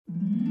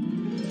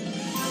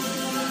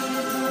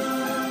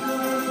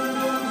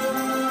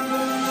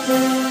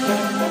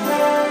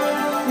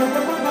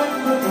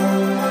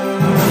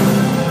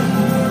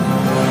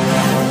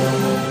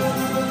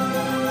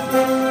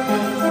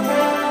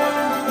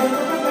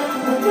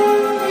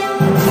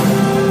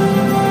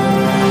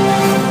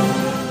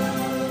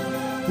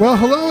Well,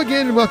 hello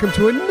again and welcome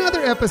to another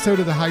episode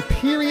of the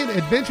Hyperion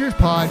Adventures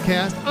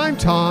Podcast. I'm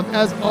Tom.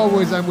 As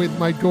always, I'm with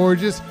my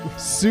gorgeous,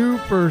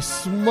 super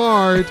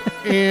smart,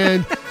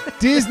 and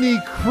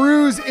Disney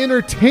Cruise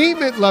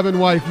Entertainment loving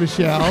wife,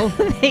 Michelle.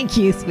 Thank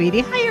you,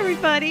 sweetie. Hi,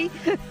 everybody.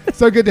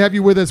 So good to have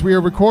you with us. We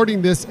are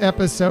recording this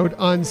episode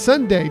on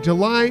Sunday,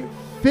 July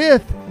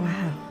 5th.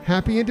 Wow.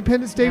 Happy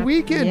Independence Day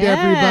weekend, yes.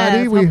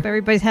 everybody. Hope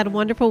everybody's had a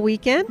wonderful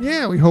weekend.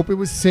 Yeah, we hope it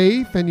was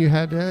safe and you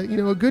had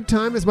a good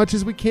time as much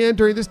as we can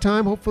during this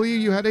time. Hopefully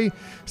you had a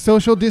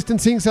social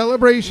distancing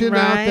celebration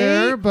out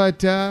there,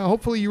 but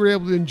hopefully you were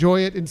able to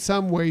enjoy it in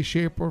some way,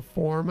 shape, or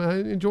form,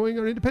 enjoying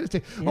our Independence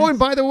Day. Yes. Oh, and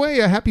by the way,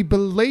 a happy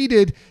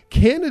belated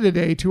Canada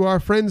Day to our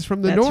friends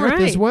from the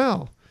North as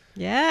well.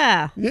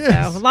 Yeah.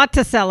 Yes. So, a lot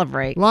to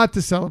celebrate. A lot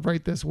to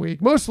celebrate this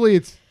week.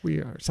 Mostly we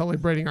are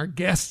celebrating our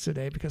guests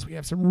today because we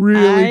have some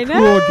really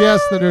cool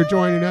guests that are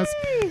joining us.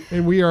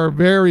 And we are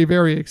very,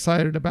 very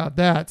excited about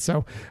that.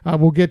 So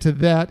we'll get to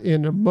that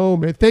in a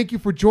moment. Thank you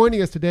for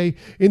joining us today.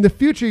 In the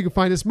future, you can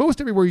find us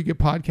most everywhere you get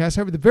podcasts.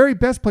 However, the very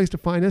best place to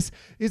find us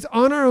is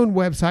on our own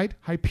website,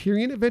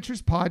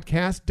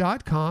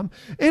 HyperionAdventurespodcast.com.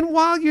 And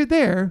while you're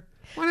there,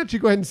 why don't you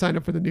go ahead and sign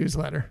up for the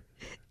newsletter?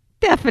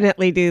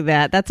 Definitely do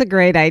that. That's a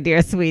great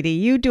idea, sweetie.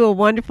 You do a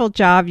wonderful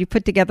job. You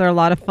put together a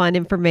lot of fun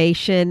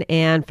information.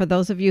 And for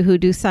those of you who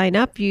do sign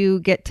up, you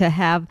get to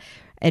have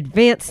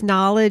advanced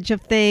knowledge of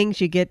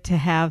things. You get to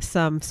have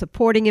some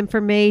supporting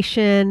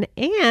information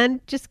and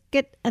just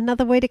get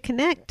another way to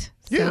connect.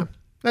 So. Yeah.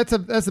 That's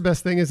the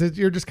best thing is that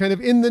you're just kind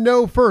of in the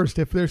know first.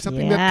 If there's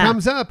something that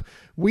comes up,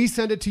 we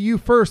send it to you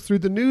first through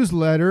the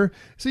newsletter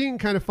so you can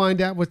kind of find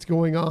out what's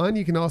going on.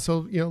 You can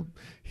also,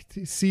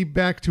 see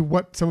back to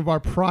what some of our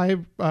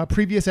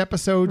previous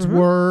episodes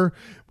were.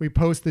 We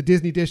post the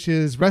Disney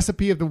Dishes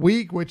recipe of the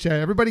week, which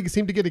everybody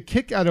seemed to get a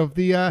kick out of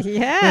the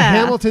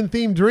Hamilton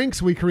themed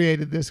drinks we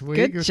created this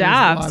week. Good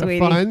job, was a lot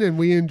sweetie. of fun, and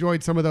we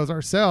enjoyed some of those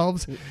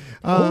ourselves.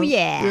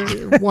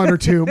 One or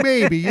two,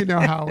 maybe. You know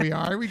how we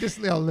are. We just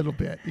a little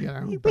bit. We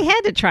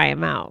had to try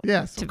them out.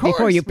 Yes, of course.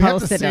 Before you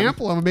posted them. We have to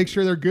sample them and make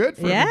sure they're good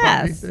for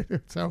everybody.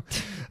 So,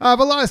 but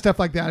a lot of stuff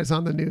like that is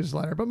on the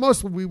newsletter. But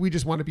mostly we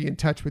just want to be in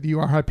touch with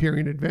you, our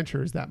Hyperion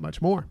Adventurers, that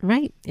much more.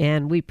 Right.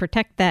 And we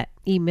protect that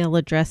email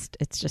address.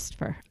 It's just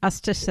for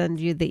us to send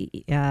you the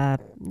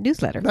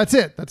newsletter. That's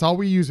it. That's all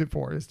we use it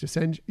for, is to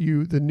send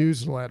you the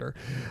newsletter.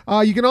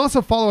 You can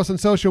also follow us on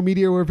social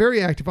media. We're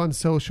very active on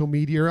social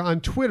media,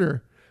 on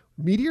Twitter.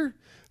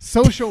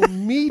 Social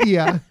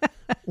media.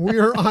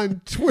 We're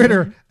on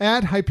Twitter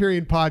at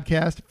Hyperion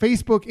Podcast,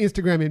 Facebook,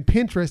 Instagram, and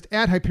Pinterest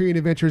at Hyperion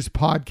Adventures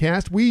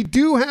Podcast. We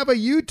do have a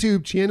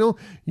YouTube channel.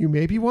 You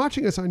may be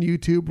watching us on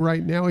YouTube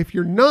right now. If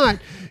you're not,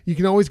 you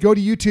can always go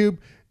to YouTube,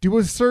 do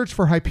a search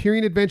for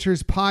Hyperion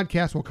Adventures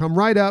Podcast. We'll come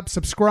right up,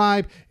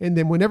 subscribe, and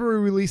then whenever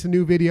we release a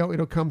new video,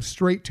 it'll come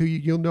straight to you.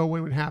 You'll know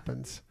when it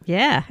happens.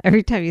 Yeah.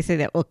 Every time you say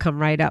that, we'll come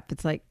right up.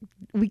 It's like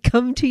we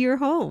come to your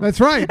home. That's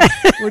right.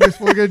 We're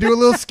going to do a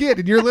little skit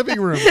in your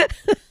living room.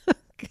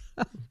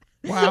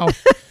 Wow.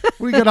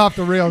 We got off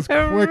the rails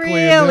quickly.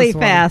 Really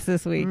fast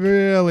this week.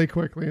 Really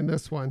quickly in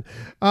this one.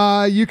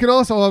 You can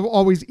also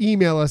always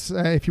email us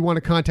if you want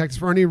to contact us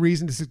for any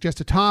reason, to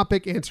suggest a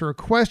topic, answer a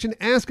question,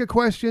 ask a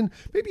question.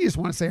 Maybe you just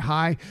want to say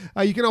hi.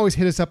 You can always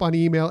hit us up on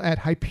email at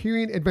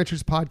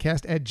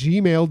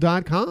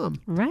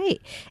HyperionAdventuresPodcast@gmail.com.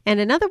 Right.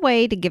 And another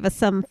way to give us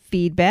some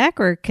feedback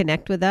or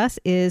connect with us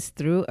is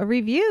through a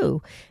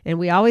review. And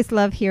we always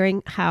love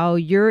hearing how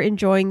you're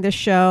enjoying the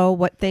show,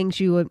 what things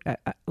you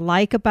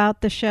like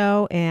about the show.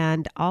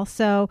 And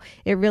also,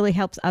 it really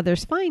helps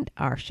others find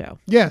our show.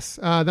 Yes,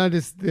 that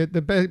is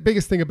the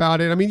biggest thing about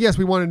it. I mean, yes,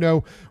 we want to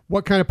know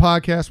what kind of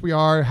podcast we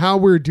are, how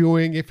we're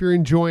doing, if you're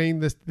enjoying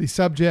the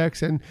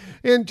subjects, and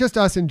just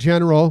us in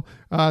general.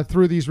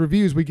 Through these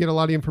reviews, we get a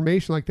lot of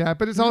information like that.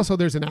 But it's also,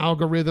 there's an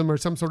algorithm or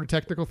some sort of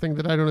technical thing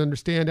that I don't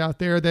understand out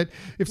there, that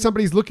if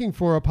somebody's looking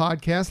for a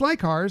podcast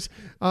like ours,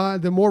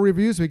 the more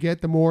reviews we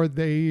get, the more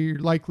they're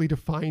likely to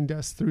find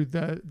us through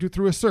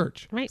a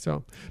search. Right.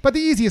 So, but the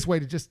easiest way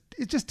to just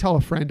tell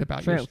a friend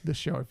about the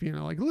show. If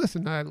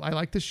listen, I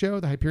like the show,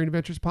 the Hyperion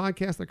Adventures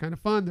Podcast. They're kind of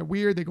fun. They're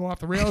weird. They go off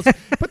the rails,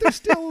 but they're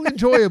still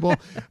enjoyable.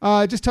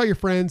 Just tell your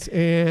friends,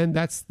 and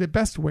that's the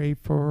best way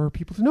for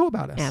people to know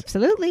about us.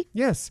 Absolutely.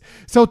 Yes.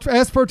 So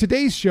as for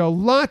today's show,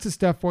 lots of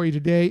stuff for you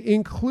today,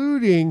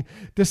 including,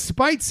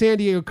 despite San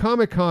Diego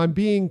Comic-Con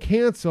being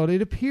canceled,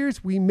 it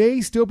appears we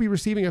may still be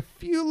receiving a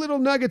few little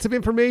nuggets of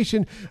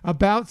information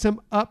about some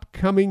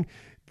upcoming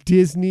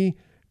Disney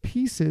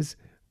pieces.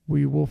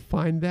 We will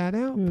find that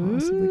out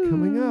possibly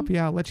coming up.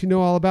 Yeah, I'll let you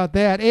know all about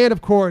that. And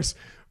of course,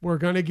 we're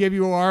going to give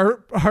you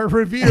our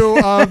review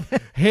of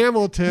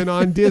Hamilton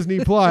on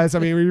Disney Plus. I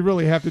mean, we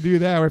really have to do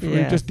that. If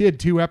we just did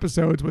 2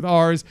 episodes with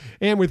ours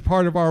and with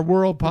part of our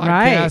World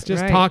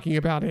podcast, talking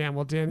about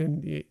Hamilton.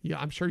 And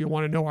I'm sure you'll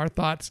want to know our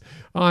thoughts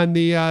on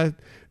the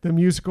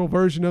musical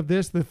version of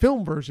this, the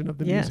film version of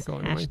the musical.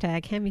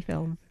 Hashtag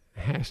Hemifilm.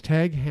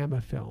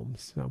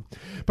 #HamaFilms. So,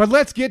 but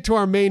let's get to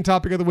our main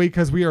topic of the week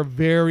because we are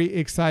very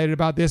excited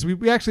about this.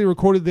 We actually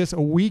recorded this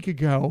a week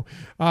ago,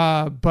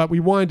 but we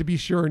wanted to be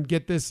sure and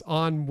get this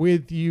on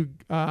with you.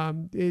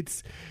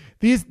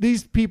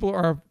 These people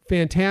are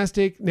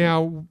fantastic.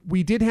 Now,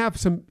 we did have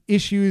some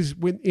issues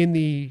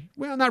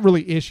not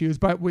really issues,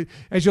 but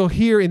as you'll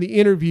hear in the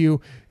interview,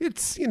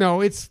 it's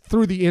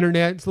through the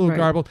internet. It's a little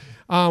garbled.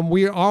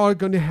 We are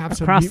going to have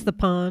some across the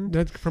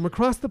pond. From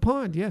across the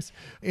pond, yes.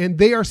 And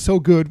they are so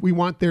good. We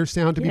want their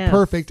sound to be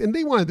perfect, and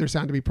they wanted their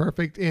sound to be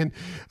perfect. And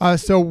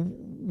so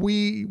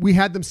we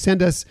had them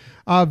send us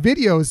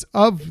videos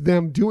of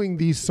them doing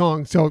these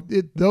songs. So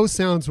those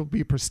sounds will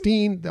be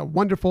pristine. They're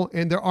wonderful.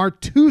 And there are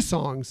 2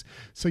 songs.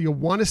 So you'll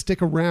want to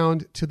stick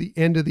around to the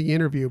end of the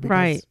interview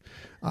because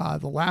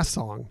the last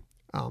song,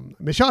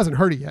 Michelle hasn't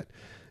heard it yet.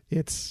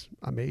 It's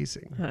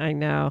amazing. I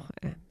know.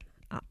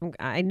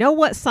 I know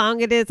what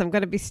song it is. I'm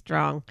going to be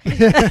strong.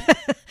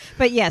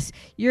 But yes,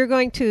 you're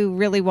going to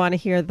really want to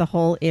hear the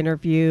whole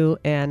interview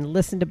and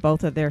listen to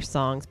both of their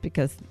songs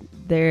because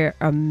they're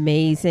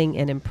amazing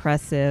and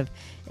impressive,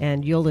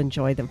 and you'll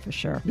enjoy them for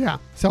sure. Yeah.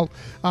 So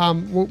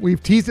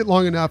we've teased it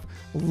long enough.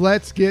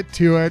 Let's get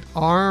to it.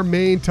 Our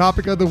main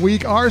topic of the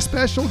week, our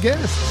special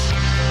guests.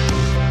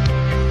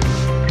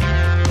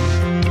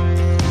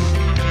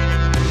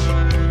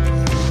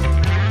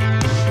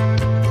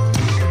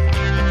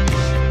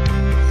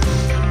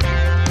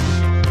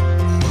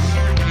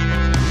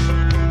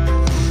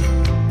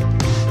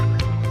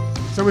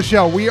 So,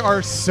 Michelle, we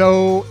are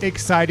so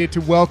excited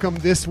to welcome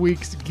this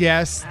week's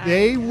guests.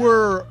 They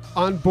were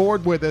on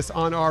board with us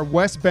on our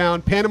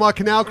westbound Panama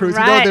Canal cruise.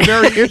 Right. The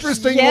very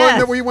interesting one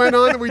that we went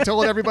on that we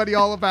told everybody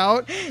all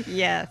about.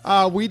 Yes.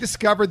 We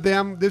discovered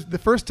them the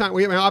first time.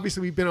 Obviously,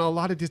 we've been on a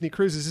lot of Disney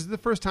cruises. This is the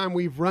first time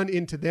we've run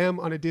into them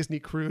on a Disney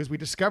cruise. We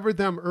discovered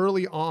them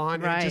early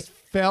on and just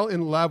fell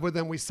in love with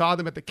them. We saw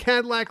them at the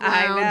Cadillac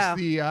Lounge,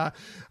 the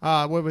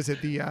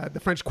the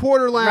French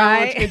Quarter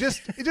Lounge, and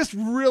just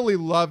really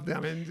loved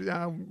them.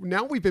 And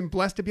now we've been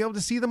blessed to be able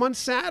to see them on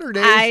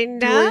Saturdays. I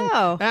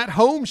know. Doing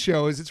at-home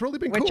shows. It's really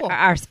been cool. Which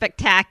are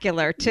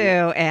spectacular too.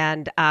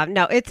 And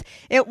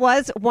it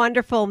was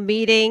wonderful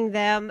meeting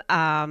them.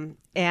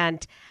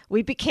 And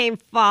we became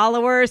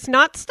followers,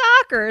 not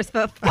stalkers,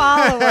 but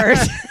followers.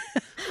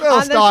 A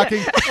little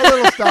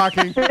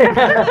stalking.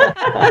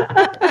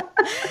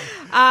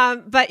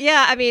 But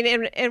yeah, I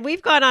mean, and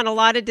we've gone on a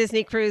lot of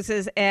Disney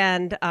cruises,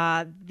 and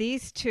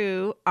these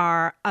 2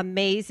 are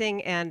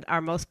amazing and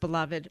our most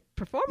beloved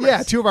performers.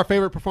 Yeah, 2 of our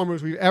favorite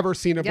performers we've ever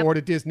seen aboard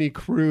a Disney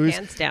cruise.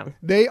 Hands down.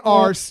 They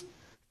are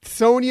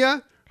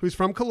Sonia, who's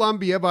from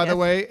Colombia, by the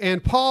way,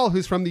 and Paul,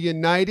 who's from the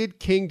United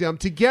Kingdom.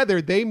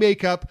 Together, they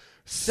make up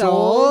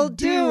Soul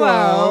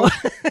Duo.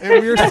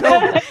 And we didn't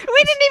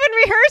even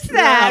rehearse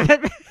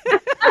that.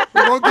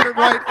 We won't get it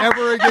right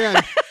ever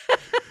again.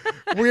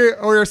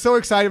 We're so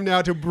excited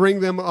now to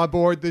bring them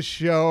aboard the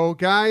show.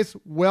 Guys,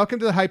 welcome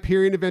to the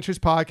Hyperion Adventures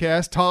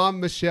podcast. Tom,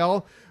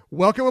 Michelle,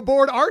 welcome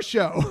aboard our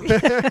show.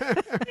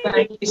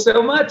 Thank you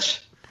so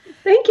much.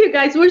 Thank you,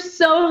 guys. We're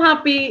so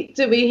happy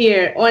to be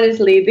here.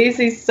 Honestly, this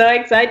is so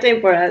exciting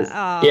for us.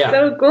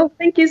 So cool.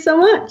 Thank you so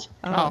much.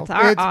 It's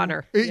our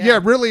honor.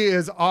 It really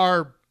is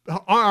our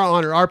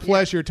honor, our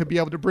pleasure to be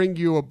able to bring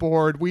you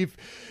aboard. We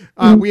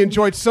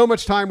enjoyed so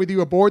much time with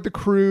you aboard the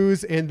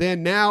cruise, and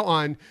then now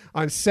on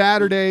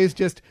Saturdays,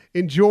 just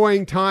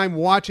enjoying time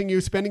watching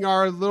you, spending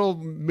our little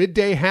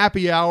midday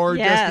happy hour,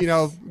 just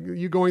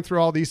you going through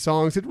all these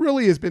songs. It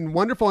really has been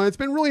wonderful, and it's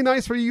been really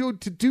nice for you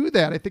to do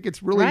that. I think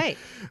it's really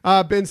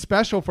been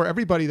special for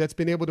everybody that's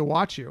been able to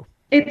watch you.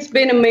 It's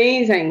been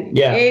amazing.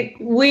 Yeah.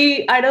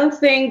 I don't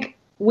think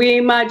we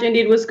imagined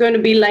it was going to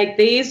be like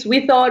this.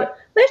 We thought,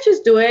 let's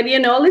just do it,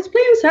 let's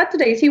play on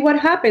Saturday, see what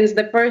happens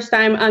the first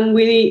time.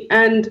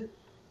 And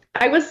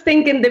I was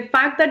thinking the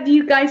fact that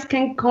you guys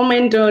can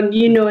comment on,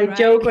 a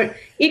joke, or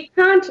it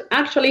can't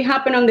actually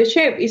happen on the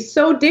ship. It's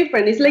so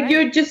different. It's like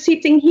you're just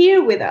sitting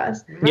here with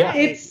us. Yeah.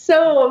 It's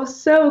so,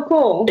 so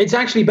cool. It's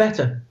actually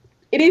better.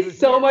 It is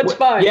so much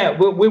fun. Yeah,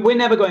 we're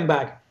never going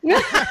back. No,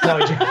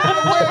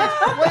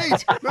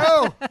 wait,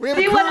 no. We have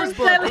a cruise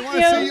book. We want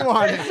to see you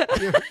on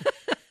it.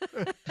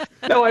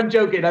 No, I'm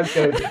joking. All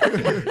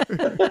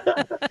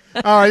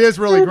right, it's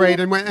really great.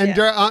 And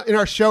in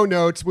our show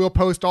notes, we'll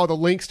post all the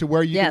links to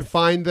where you can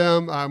find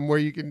them, where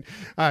you can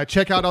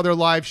check out other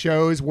live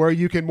shows, where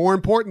you can, more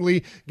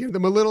importantly, give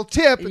them a little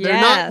tip. They're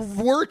not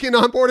working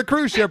on board a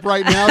cruise ship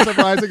right now,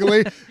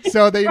 surprisingly,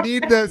 so they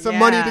need some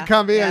money to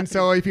come in.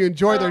 So if you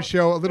enjoy their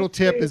show, a little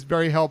tip is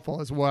very helpful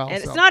as well.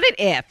 And it's not an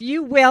if.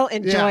 You will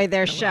enjoy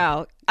their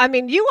show. I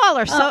mean, you all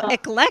are so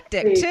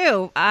eclectic,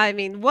 too. I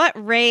mean, what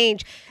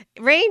range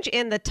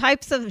in the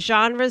types of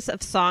genres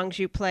of songs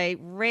you play,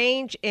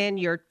 range in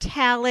your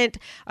talent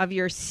of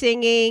your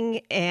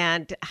singing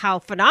and how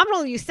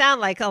phenomenal you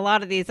sound like a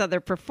lot of these other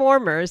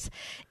performers.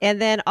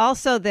 And then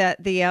also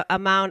the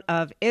amount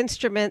of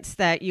instruments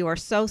that you are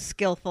so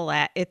skillful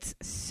at. It's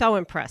so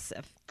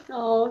impressive.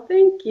 Oh,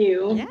 thank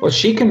you. Yeah. Well,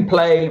 she can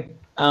play,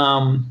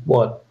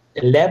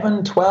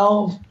 11,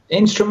 12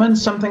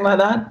 instruments, something like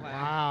that.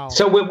 Wow.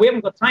 So we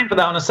haven't got time for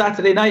that on a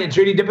Saturday night. It's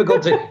really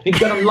difficult to, you've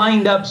got them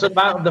lined up sort of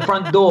out of the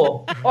front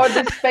door. Or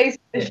the space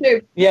on the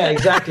ship. Yeah,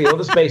 exactly. Or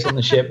the space on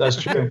the ship. That's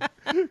true.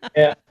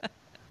 Yeah.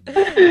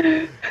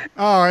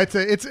 Oh,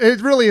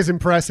 it really is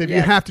impressive. You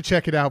Yes. have to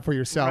check it out for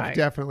yourself. Right.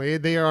 Definitely,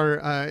 they are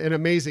an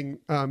amazing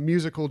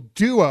musical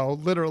duo,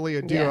 literally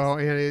a duo,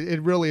 and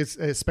it really is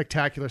a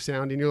spectacular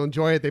sound, and you'll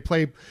enjoy it. They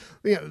play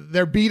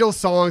their Beatles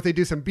songs. They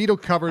do some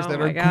Beatle covers that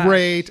my are gosh.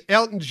 great.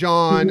 Elton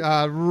John,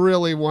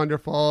 really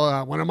wonderful.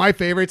 One of my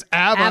favorites,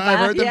 ABBA. I've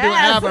heard them do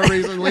ABBA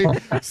recently.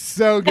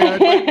 So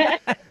good.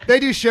 But they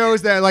do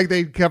shows that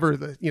they cover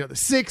the the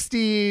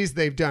 60s.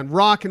 They've done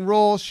rock and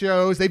roll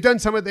shows. They've done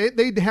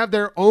they have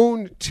their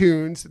own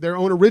tunes, their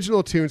own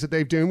original tunes that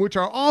they've done, which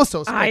are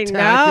also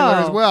spectacular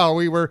as well.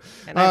 We were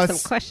And I have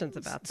some questions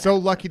about that. so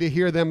lucky to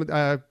hear them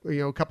a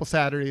couple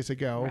Saturdays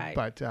ago. Right.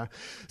 But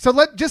so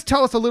just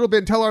tell us a little bit,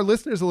 and tell our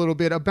listeners a little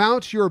bit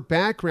about your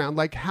background.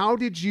 Like, how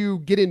did you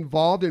get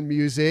involved in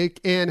music,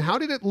 and how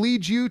did it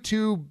lead you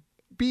to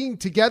being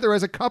together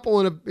as a couple,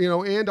 and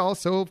and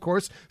also, of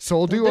course,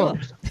 Soul Duo?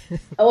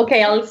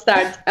 Okay, I'll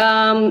start.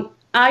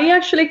 I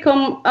actually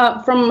come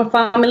from a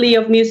family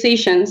of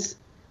musicians.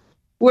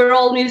 We're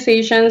all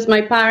musicians. My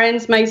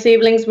parents, my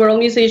siblings were all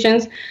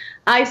musicians.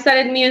 I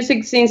started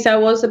music since I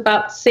was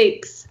about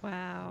 6.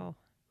 Wow.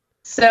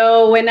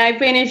 So when I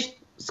finished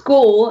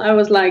school, I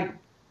was like,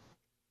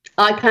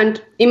 I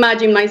can't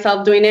imagine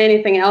myself doing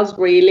anything else,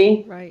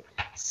 really. Right.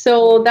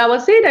 So that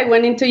was it. I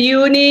went into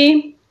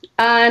uni,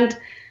 and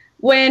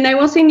when I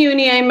was in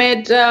uni, I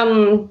met,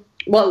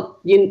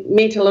 you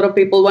meet a lot of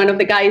people. One of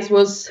the guys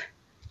was,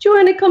 do you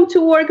want to come to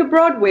work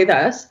abroad with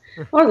us?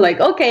 I was like,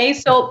 okay.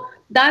 So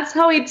that's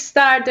how it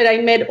started. I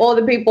met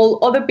other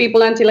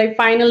people until I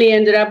finally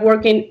ended up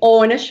working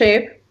on a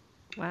ship.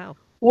 Wow.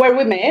 Where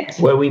we met.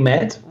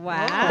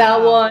 Wow. That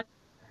was,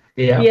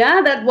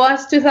 Yeah. that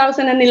was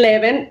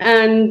 2011.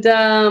 And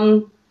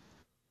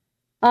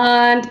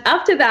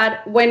after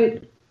that,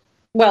 when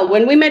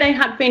we met, I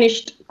had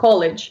finished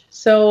college.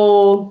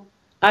 So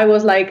I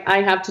was like,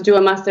 I have to do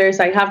a master's.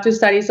 I have to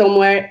study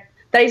somewhere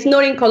that is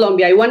not in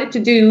Colombia. I wanted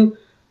to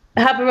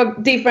have a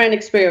different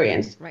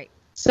experience. Right.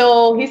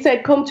 So he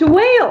said, come to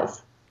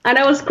Wales. And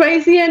I was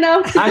crazy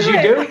enough to As do you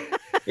it.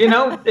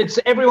 do. It's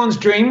everyone's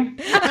dream.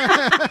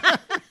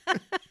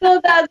 So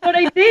that's what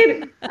I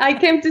did. I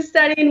came to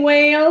study in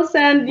Wales,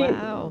 and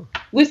Wow.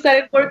 we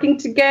started working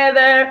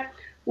together.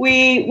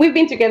 We've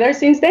been together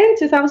since then,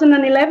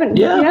 2011.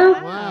 Yeah.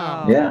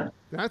 Wow. Yeah.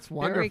 That's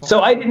wonderful. So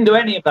I didn't do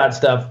any of that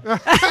stuff.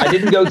 I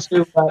didn't go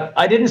to,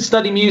 I didn't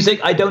study music.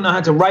 I don't know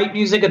how to write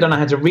music. I don't know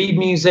how to read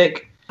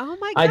music. Oh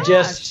my I gosh.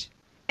 just,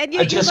 And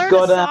I you just learned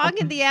got a song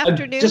in the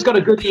afternoon? I just got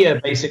a good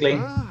ear,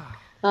 basically.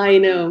 I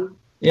know.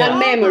 Yeah. And Oh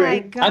my memory.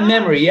 gosh. And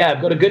memory, yeah.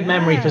 I've got a good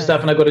memory for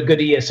stuff, and I've got a good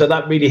ear, so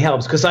that really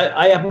helps, because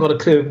I haven't got a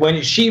clue.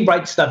 When she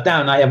writes stuff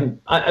down,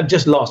 I've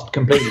just lost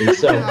completely.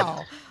 So,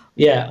 Wow.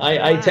 yeah,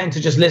 I tend to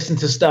just listen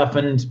to stuff,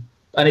 and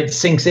it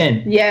sinks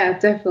in. Yeah,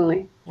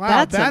 definitely.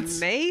 Wow, That's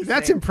amazing.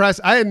 That's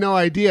impressive. I had no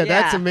idea.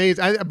 That's Yeah.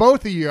 amazing.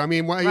 Both of you. I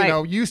mean,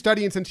 Right. you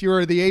studying since you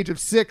were the age of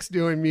 6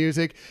 doing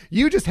music,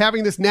 you just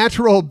having this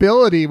natural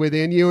ability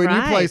within you, and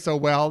you play Right. so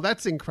well.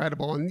 That's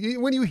incredible. And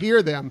when you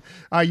hear them,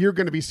 you're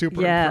going to be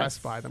super Yes.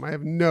 impressed by them. I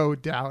have no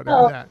doubt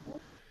of that.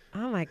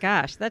 Oh my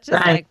gosh. That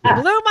just Thank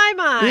blew my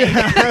mind.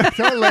 Yeah,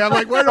 totally. I'm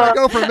like, where do I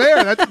go from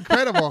there? That's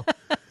incredible.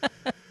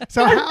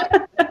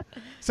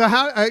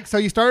 So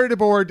you started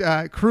aboard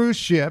cruise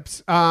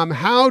ships.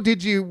 How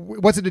did you?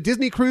 Was it a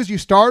Disney cruise you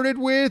started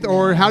with,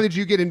 or how did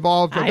you get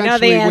involved I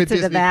eventually know the with answer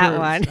Disney to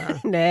that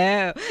Cruise? one.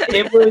 No.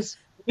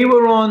 We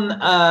were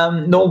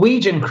on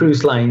Norwegian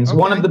cruise lines.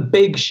 One of the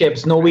big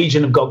ships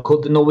Norwegian have got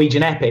called the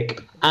Norwegian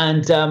Epic.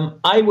 And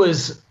I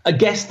was a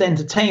guest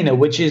entertainer,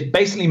 which is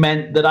basically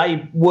meant that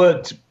I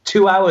worked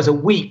 2 hours a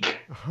week.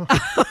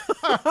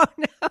 Oh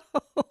no.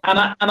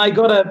 And I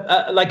got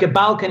a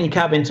balcony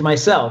cabin to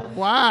myself.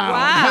 Wow,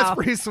 that's a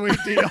pretty sweet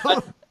deal.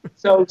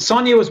 So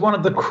Sonia was one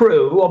of the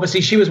crew.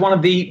 Obviously, she was one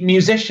of the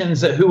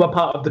musicians who were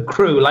part of the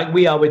crew, like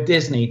we are with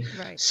Disney.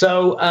 Right.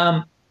 So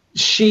I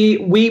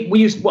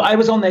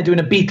was on there doing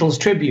a Beatles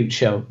tribute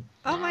show.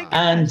 Oh my gosh.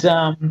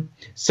 And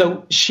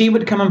so she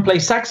would come and play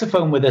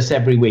saxophone with us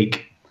every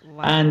week.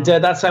 Wow. And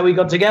that's how we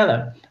got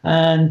together.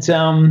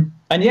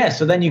 And yeah,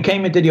 so then you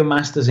came and did your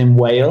master's in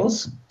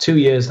Wales, 2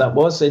 years that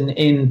was,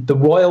 in the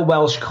Royal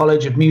Welsh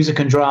College of Music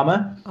and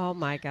Drama. Oh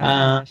my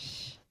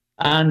gosh.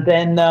 And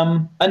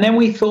then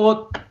we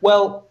thought,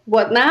 well,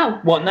 What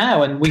now? what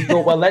now? And we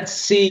thought, well, let's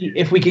see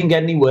if we can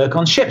get any work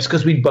on ships,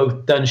 because we'd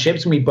both done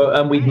ships,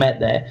 and we'd met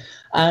there.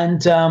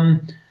 And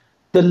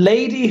the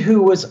lady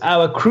who was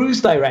our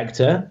cruise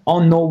director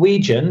on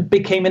Norwegian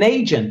became an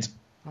agent.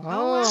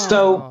 Oh,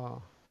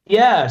 So,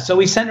 yeah, so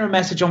we sent her a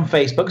message on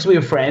Facebook because we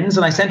were friends,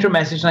 and I sent her a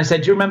message and I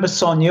said, do you remember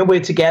Sonia? We're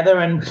together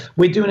and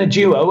we're doing a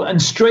duo. And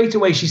straight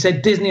away she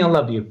said, Disney will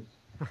love you,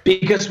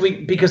 because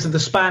of the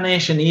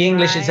Spanish and the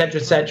English, Right,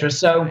 etc., etc.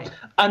 So, right.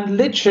 and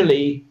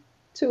literally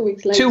 2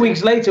 weeks later. 2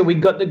 weeks later we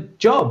got the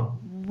job.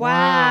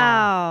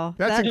 Wow.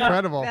 That's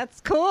incredible.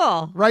 That's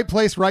cool. Right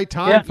place, right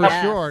time for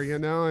Yes. sure, you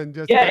know, and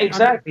just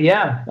exactly.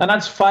 Yeah. And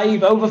that's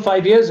over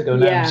 5 years ago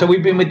now. Yeah. So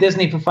we've been with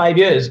Disney for 5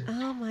 years.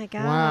 Oh my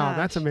God. Wow,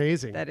 that's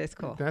amazing. That is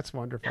cool. That's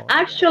wonderful.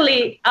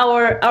 Actually,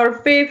 our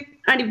fifth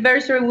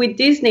anniversary with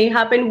Disney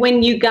happened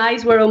when you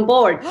guys were on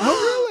board.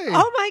 Oh, really?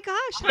 Oh my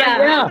gosh. Yeah.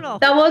 Phenomenal.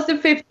 That was the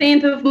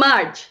 15th of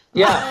March.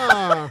 Yeah.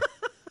 Ah,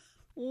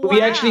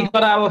 We actually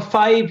got our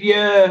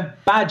 5-year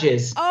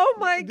badges. Oh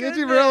my goodness. did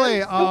you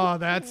really? Oh,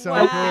 that's so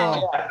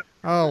Wow. cool.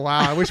 Oh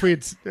wow! I wish we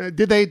had.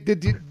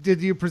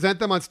 Did you present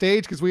them on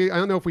stage? Because I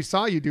don't know if we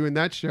saw you doing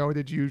that show.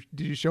 Did you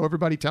show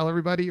everybody, tell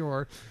everybody,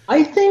 or?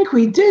 I think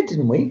we did,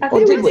 didn't we? I Or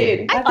think did we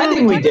did. I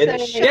think we did.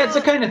 so. Yeah, it's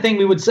the kind of thing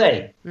we would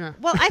say. Yeah.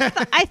 Well,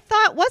 I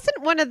thought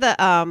wasn't one of the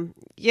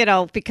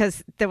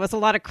because there was a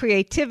lot of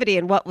creativity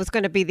in what was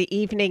going to be the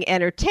evening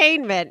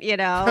entertainment,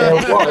 Yeah,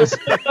 it was.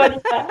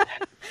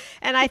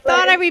 And I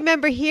thought I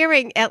remember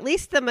hearing at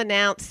least them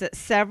announce that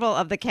several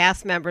of the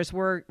cast members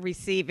were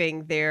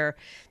receiving their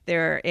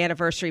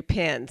anniversary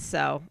pins.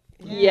 So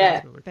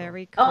Yeah.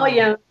 very cool. Oh,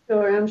 yeah,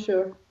 I'm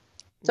sure.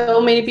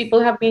 So many people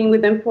have been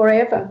with them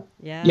forever.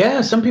 Yeah.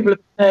 Yeah, some people have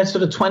been there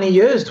sort of 20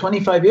 years,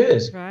 25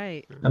 years.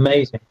 Right.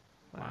 Amazing.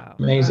 Wow.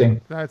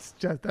 Amazing. That's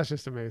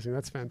just amazing.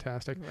 That's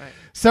fantastic. Right.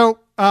 So,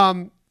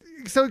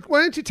 so why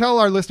don't you tell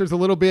our listeners a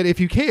little bit, if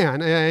you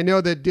can? And I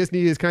know that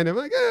Disney is kind of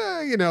like,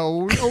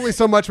 only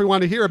so much we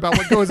want to hear about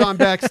what goes on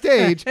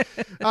backstage.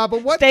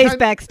 But what Stays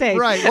backstage.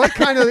 right? What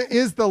kind of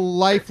is the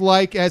life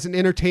like as an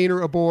entertainer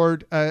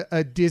aboard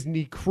a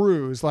Disney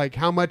cruise? Like,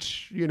 how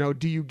much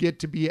do you get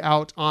to be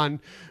out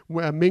on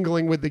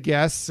mingling with the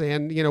guests?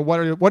 And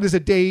what is a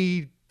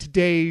day to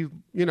day?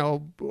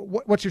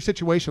 What's your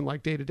situation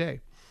like day to day?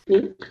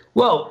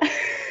 Well,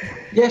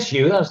 yes,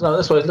 you. That's why I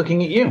was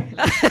looking at you.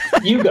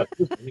 You go.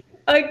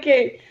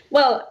 Okay.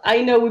 Well,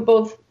 I know we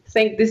both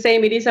think the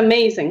same. It is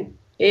amazing.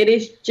 It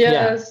is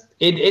just.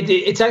 Yeah.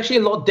 It's actually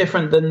a lot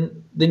different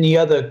than the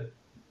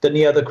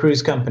other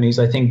cruise companies.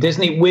 I think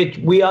Disney.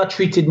 We are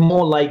treated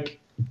more like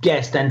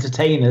guest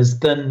entertainers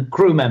than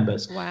crew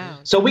members. Wow.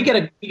 So we get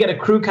a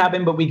crew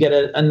cabin, but we get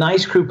a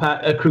nice crew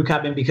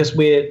cabin because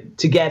we're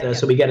together.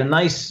 So we get a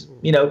nice,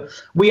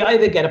 we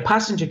either get a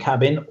passenger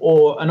cabin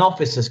or an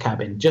officer's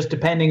cabin, just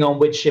depending on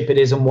which ship it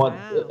is and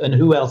and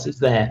who else is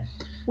there.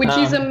 Which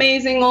is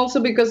amazing also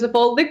because of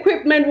all the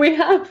equipment we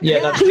have. Yeah,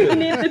 that's we true.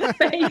 need the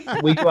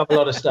space. We do have a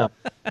lot of stuff.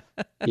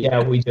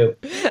 Yeah, we do.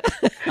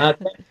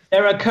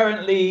 There are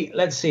currently,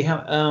 let's see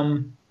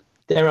how.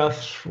 There are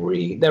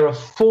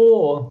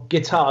 4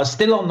 guitars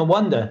still on the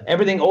Wonder.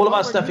 All of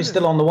our stuff is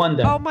still on the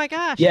Wonder. Oh my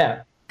gosh.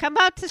 Yeah. Come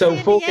out to So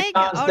San 4 Diego.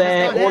 guitars Oh,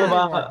 there. no, All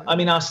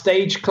of our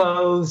stage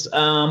clothes,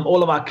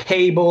 all of our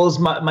cables,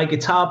 my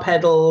guitar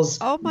pedals.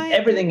 Oh my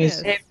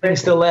everything's goodness.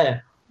 still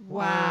there.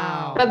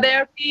 Wow. But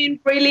they're being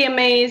really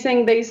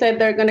amazing. They said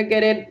they're going to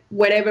get it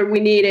wherever we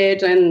need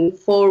it and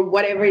for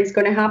whatever is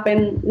going to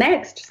happen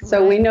next.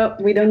 So we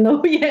don't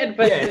know yet.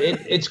 But Yeah,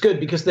 it's good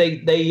because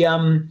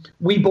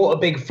we bought a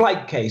big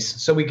flight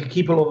case so we could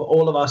keep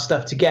all of our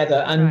stuff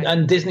together,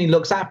 and Disney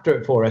looks after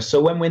it for us.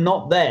 So when we're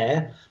not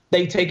there,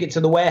 they take it to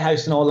the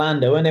warehouse in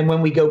Orlando, and then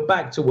when we go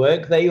back to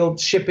work, they'll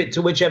ship it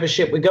to whichever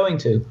ship we're going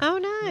to. Oh,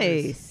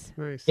 nice.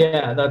 Nice.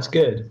 Yeah, that's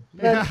good.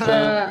 that's,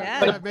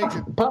 That makes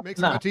it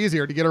much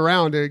easier to get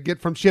around, to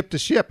get from ship to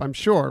ship, I'm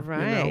sure.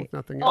 Right.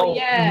 Nothing oh else.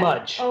 yeah.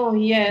 much. Oh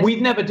yes.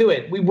 We'd never do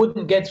it. We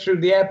wouldn't get through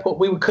the airport.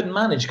 We couldn't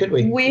manage, could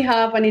we? We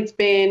have, and it's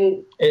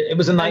been. It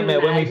was a nightmare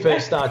when we nightmare.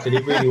 first started.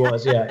 It really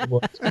was. Yeah, it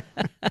was.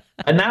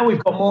 And now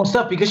we've got more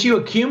stuff because you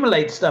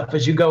accumulate stuff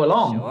as you go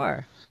along.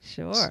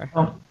 Sure.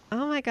 Um,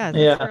 Oh my God.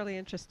 Yeah. That's really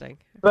interesting.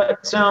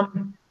 But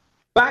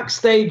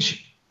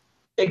backstage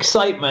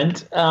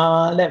excitement.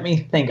 Let me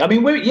think. I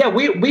mean,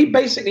 we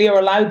basically are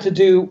allowed to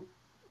do.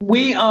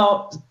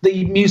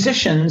 The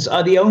musicians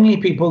are the only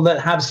people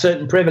that have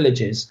certain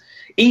privileges,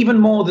 even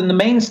more than the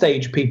main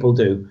stage people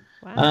do.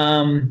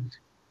 Wow.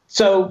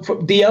 So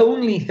the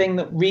only thing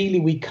that really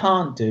we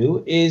can't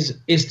do is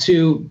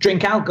to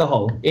drink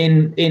alcohol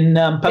in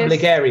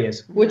public Yes.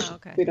 areas, Which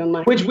okay. we don't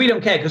mind. which we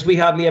don't care because we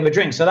hardly ever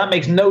drink. So that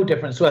makes no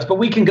difference to us. But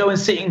we can go and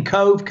sit in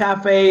Cove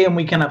Cafe and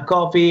we can have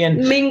coffee and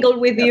mingle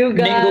with you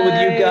guys. mingle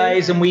with you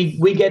guys, and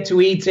we get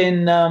to eat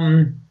in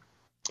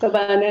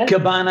Cabana.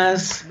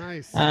 cabanas.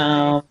 Nice.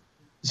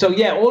 So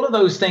yeah, all of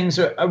those things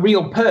are a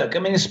real perk. I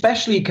mean,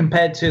 especially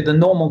compared to the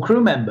normal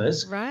crew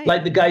members, Right.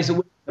 like the guys that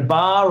work at the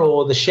bar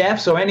or the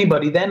chefs or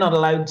anybody. They're not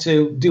allowed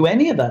to do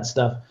any of that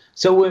stuff.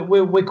 So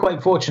we're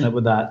quite fortunate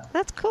with that.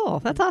 That's cool.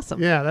 That's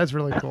awesome. Yeah, that's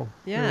really cool.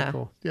 Yeah. Very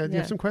cool. Yeah, do you Yeah.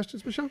 have some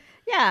questions, Michelle?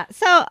 Yeah.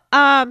 So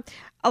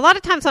a lot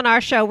of times on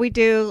our show, we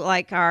do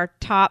like our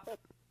top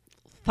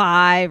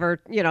 5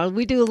 or,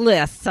 we do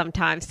lists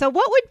sometimes. So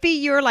what would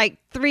be your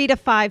 3 to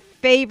 5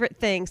 favorite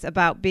things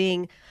about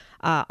being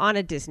on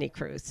a Disney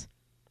cruise?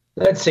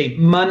 Let's see,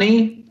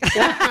 money.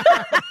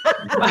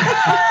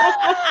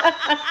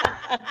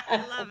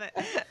 I love it.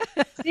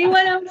 See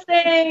what I'm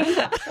saying?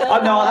 Oh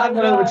no, I'll hand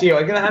that over to you.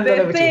 I'm gonna hand that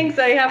The over to you. things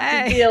I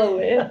have to deal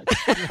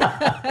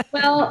with.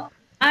 Well,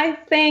 I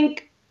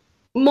think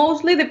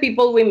mostly the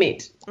people we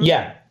meet.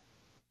 Yeah,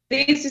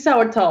 this is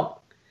our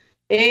top.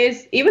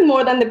 It's even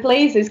more than the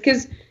places,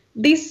 because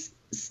this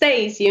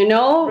stays, you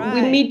know.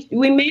 Right.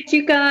 We meet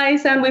you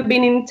guys, and we've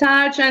been in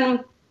touch.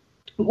 And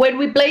when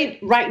we play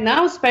right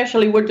now,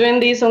 especially, we're doing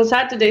this on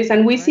Saturdays,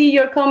 and we see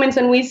your comments,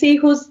 and we see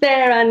who's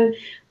there, and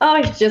oh,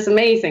 it's just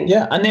amazing.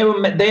 Yeah, and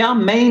they are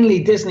mainly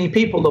Disney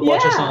people that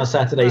watch us on a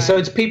Saturday. Right. So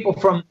it's people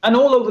from and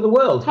all over the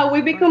world. How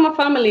we become a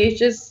family is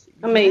just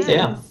amazing.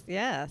 Yeah.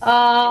 Yes.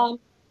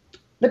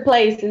 The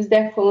places,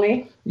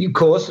 definitely. Of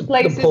course,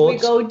 Places the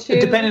ports, we go to.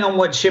 depending on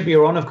what ship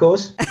you're on, of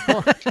course.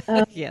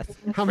 Yes.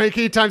 How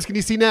many times can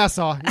you see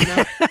Nassau? You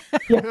know?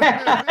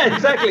 Yeah,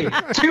 exactly.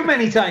 Too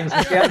many times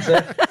is the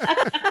answer.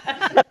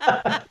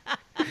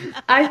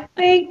 I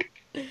think,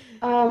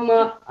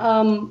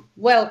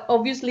 well,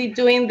 obviously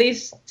doing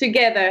this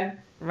together,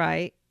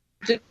 Right.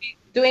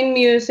 doing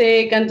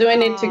music and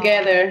doing it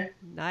together,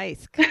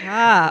 Nice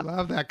cup.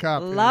 Love that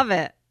cup. man. Love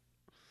it.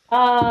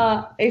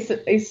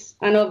 it's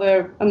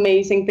another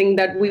amazing thing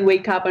that we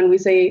wake up and we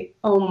say,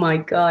 oh my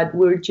God,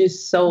 we're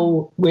just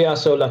so, We are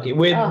so lucky.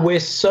 We're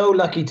so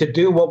lucky to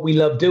do what we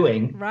love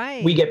doing.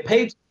 Right. We get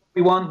paid what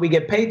we want. We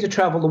get paid to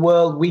travel the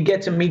world. We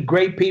get to meet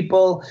great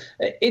people.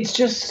 It's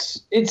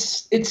just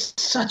it's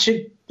such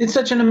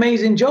an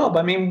amazing job.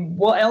 I mean,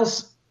 what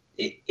else?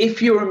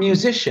 If you're a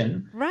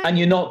musician Right. and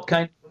you're not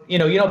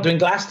you're not doing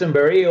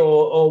Glastonbury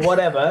or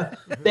whatever,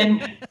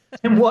 then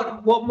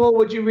what more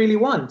would you really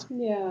want?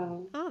 yeah.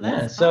 Oh,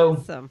 that's Yeah, so-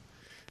 awesome.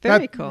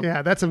 Very That- cool.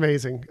 Yeah, that's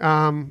amazing.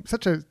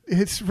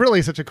 It's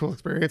really such a cool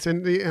experience.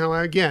 And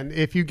again,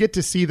 if you get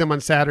to see them on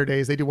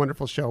Saturdays, they do a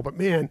wonderful show. But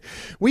man,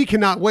 we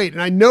cannot wait.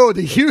 And I know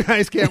that you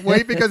guys can't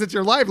wait because it's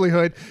your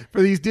livelihood for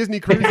these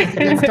Disney cruises to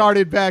get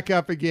started back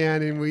up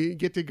again, and we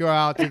get to go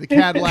out to the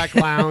Cadillac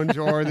Lounge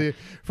or the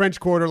French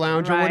Quarter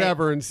Lounge or Right.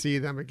 whatever and see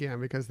them again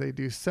because they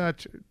do so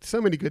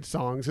many good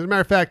songs. As a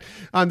matter of fact,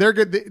 they're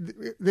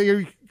good.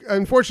 They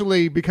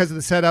unfortunately, because of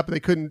the setup, they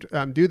couldn't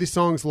do these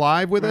songs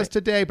live with us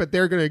today, but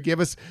they're going to give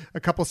us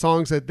a couple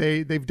songs that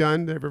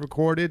they've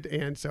recorded,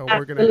 and so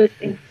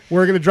Absolutely.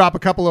 we're gonna drop a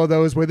couple of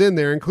those within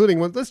there, including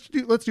one. Let's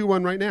do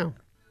one right now.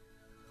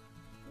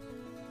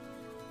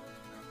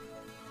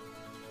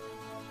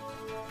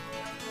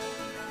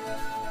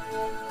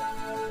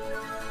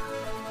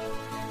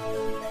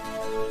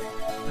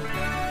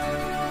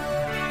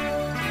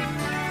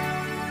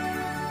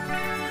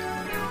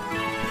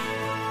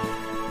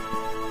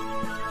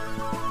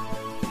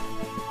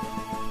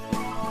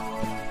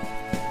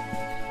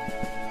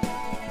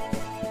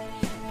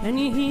 Can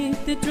you hear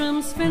the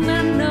drums,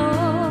 Fernando?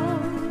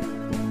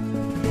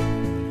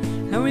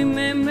 I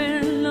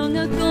remember long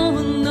ago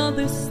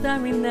another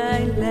starry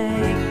night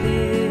like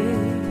this.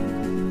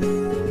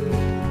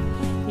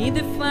 In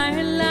the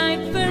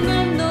firelight,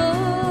 Fernando,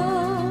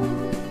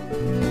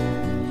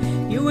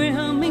 you were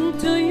humming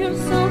to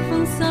yourself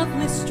and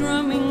softly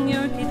strumming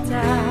your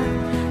guitar.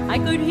 I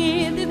could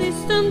hear the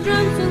distant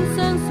drums and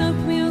sounds of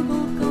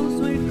bugle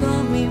calls were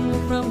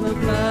coming from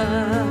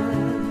above.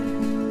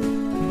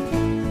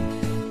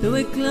 Do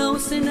it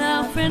close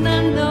enough,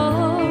 Fernando.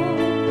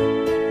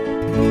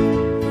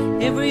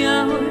 Every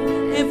hour,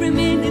 every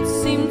minute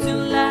seemed to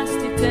last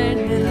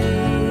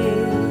eternally.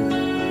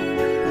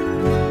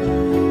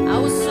 I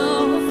was so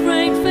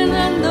afraid,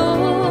 Fernando.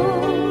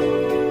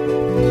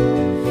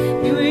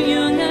 We were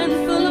young and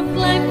full of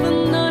life, but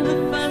none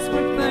of us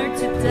prepared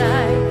to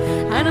die.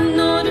 And I'm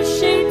not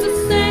ashamed to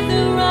say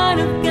the ride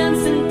of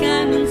guns and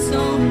cannons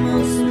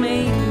almost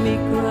made me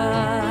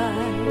cry.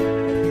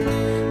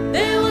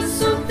 There was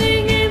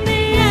something in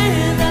the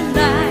air that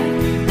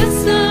night, the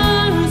sun.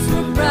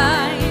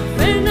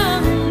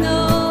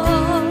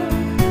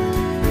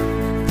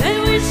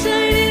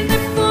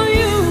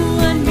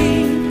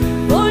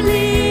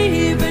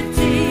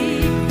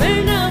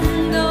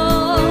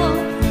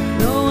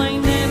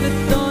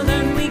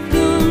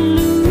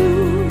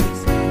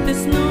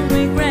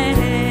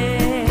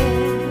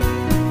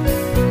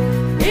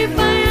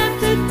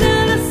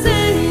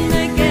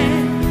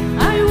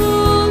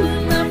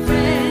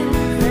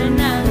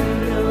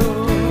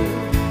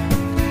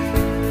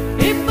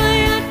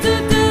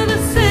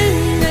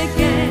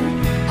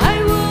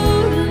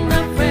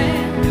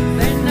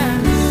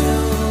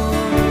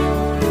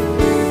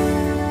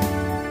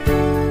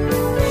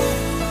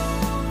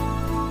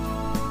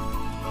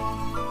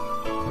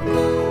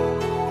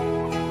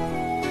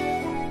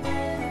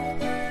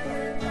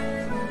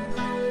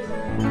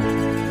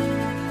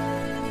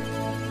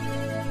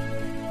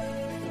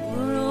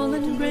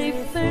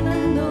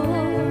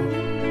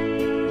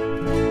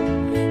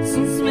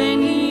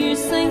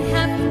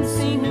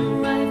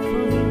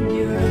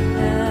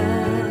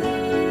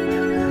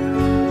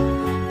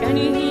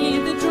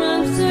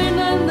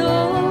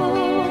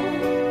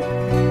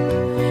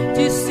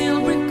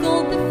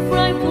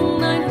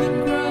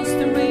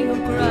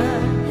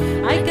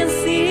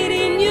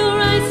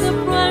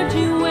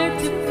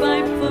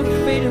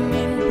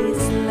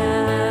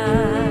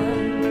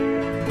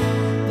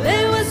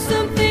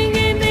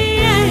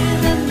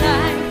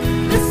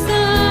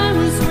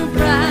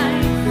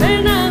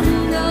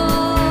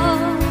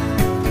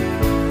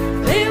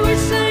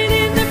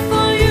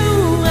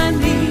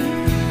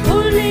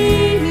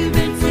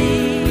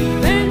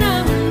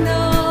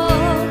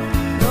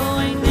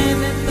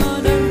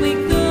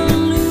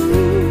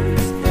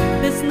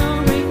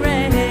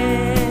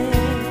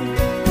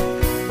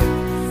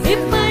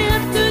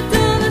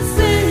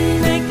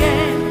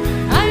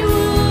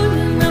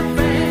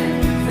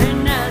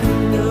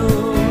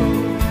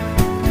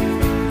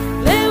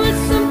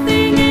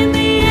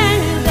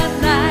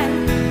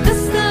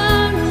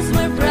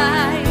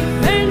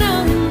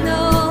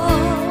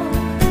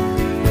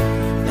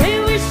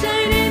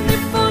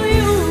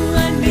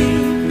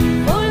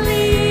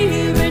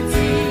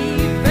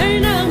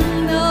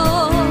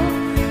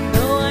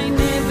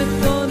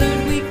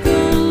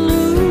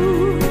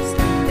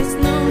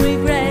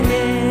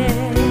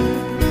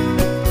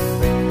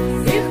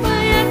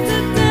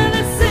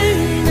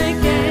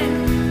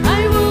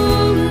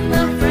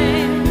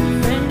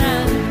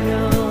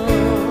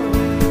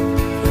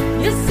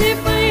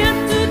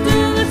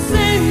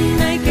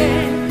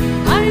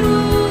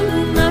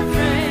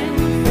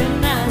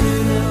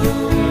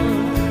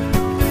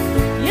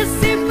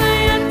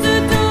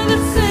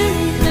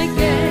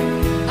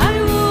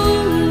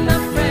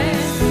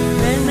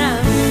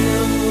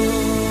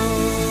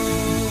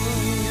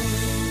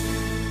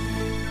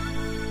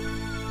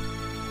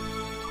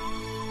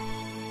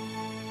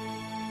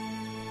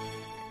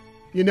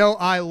 you know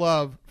I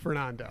love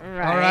Fernando.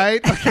 Right. All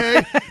right?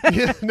 Okay?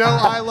 You know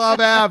I love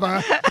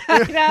ABBA.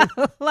 No,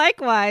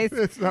 likewise.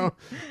 So,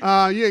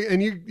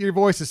 your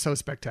voice is so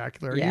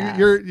spectacular. Yes.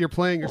 You're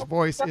playing your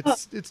voice.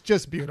 It's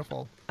just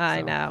beautiful.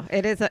 I know.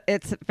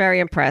 It's very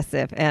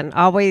impressive and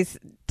always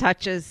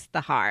touches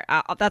the heart.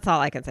 That's all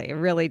I can say. It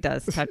really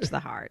does touch the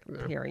heart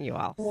hearing you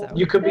all. So.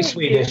 You could be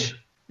Swedish.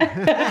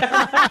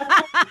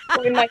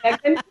 With my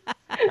accent.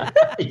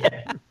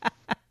 Yeah.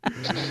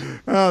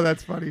 Oh,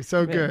 that's funny.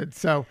 So good.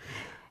 So,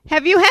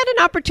 Have you had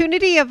an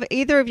opportunity of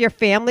either of your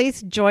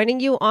families joining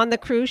you on the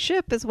cruise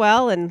ship as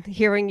well and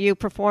hearing you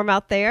perform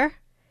out there?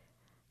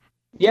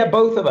 Yeah,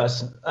 both of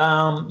us.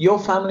 Your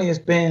family has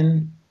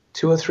been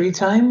 2 or 3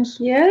 times.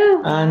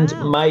 Yeah. And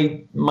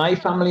my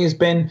family has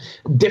been,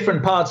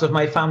 different parts of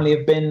my family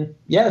have been,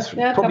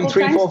 probably couple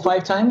 3, times. 4,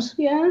 5 times.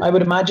 Yeah. I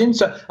would imagine.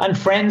 So, and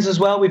friends as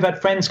well. We've had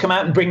friends come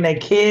out and bring their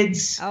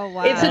kids. Oh,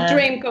 wow. It's a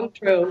dream come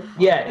true.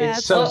 Yeah,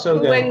 it's so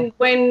good.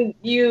 When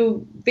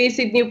you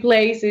visit new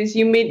places,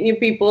 you meet new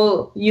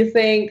people, you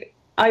think,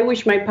 I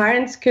wish my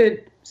parents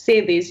could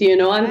see this,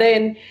 and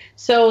then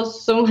so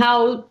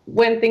somehow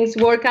when things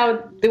work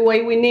out the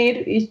way we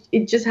need,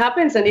 it just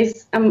happens, and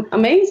it's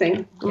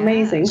amazing.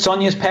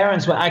 Sonia's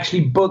parents were actually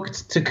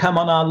booked to come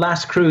on our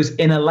last cruise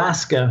in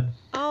Alaska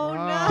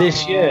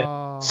this year.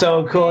 So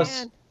of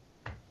course,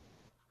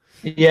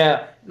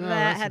 that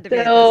had to be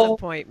a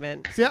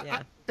disappointment. See,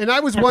 I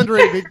was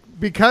wondering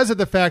because of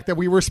the fact that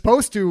we were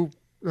supposed to.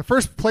 The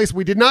first place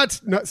we did not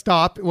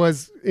stop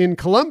was in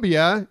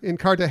Colombia, in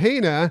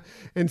Cartagena.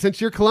 And since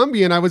you're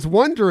Colombian, I was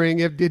wondering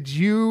did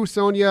you,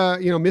 Sonia,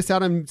 miss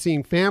out on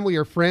seeing family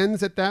or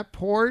friends at that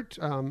port?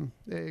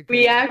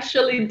 We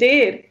actually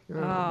did.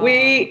 Oh.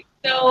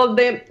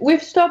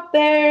 We've stopped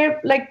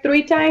there like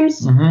 3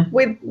 times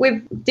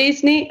with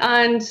Disney,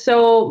 and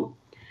so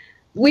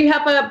we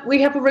have a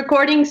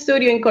recording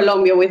studio in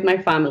Colombia with my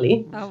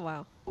family. Oh,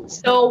 wow.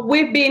 So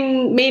we've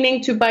been meaning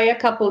to buy a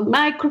couple of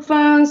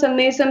microphones and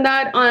this and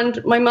that.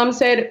 And my mom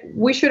said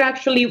we should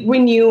actually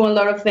renew a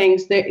lot of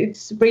things.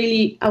 It's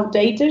really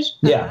outdated.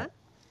 Yeah.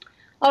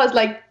 I was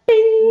like,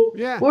 bing,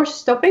 we're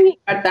stopping in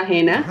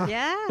Cartagena.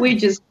 Yeah. We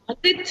just sent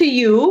it to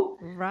you.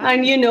 Right.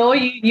 And,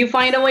 you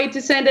find a way to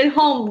send it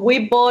home.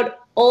 We bought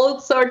all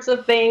sorts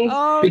of things.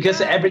 Oh, Because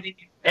everything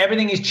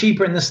is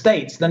cheaper in the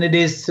States than it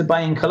is to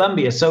buy in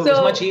Colombia. So it's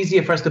much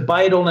easier for us to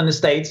buy it all in the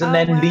States and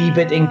then leave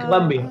it in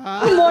Colombia.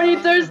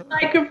 Monitors,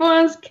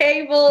 microphones,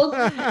 cables.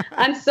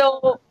 And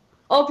so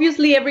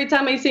obviously every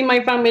time I see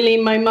my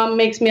family, my mom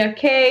makes me a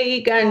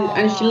cake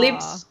and she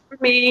lifts for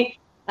me.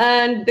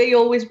 And they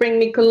always bring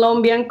me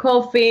Colombian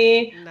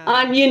coffee. Nice.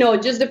 And,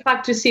 just the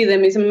fact to see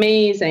them is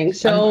amazing.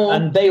 So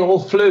and they all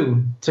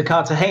flew to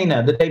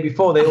Cartagena the day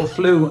before. They all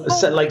flew,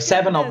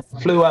 7 of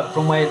them flew up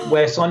from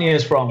where Sonia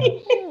is from.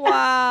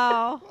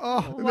 Wow.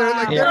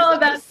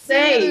 That's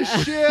safe.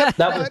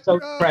 That was so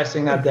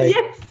depressing that day.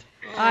 Yes.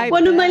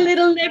 One of my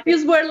little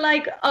nephews were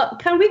like,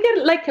 can we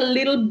get like a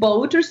little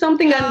boat or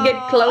something and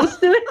get close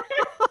to it?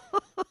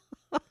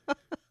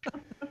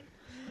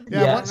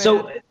 Yeah.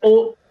 So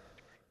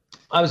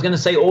I was going to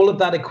say all of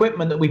that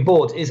equipment that we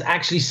bought is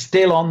actually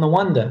still on the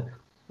Wonder.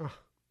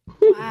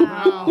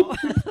 Wow.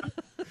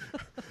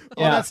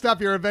 All that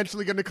stuff you're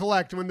eventually going to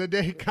collect when the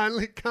day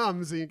kindly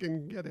comes so you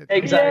can get it.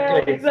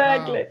 Exactly. Yeah,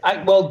 exactly.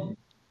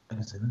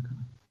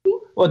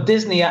 Well,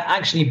 Disney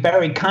actually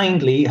very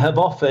kindly have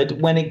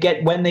offered when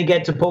they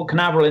get to Port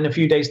Canaveral in a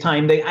few days'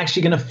 time, they're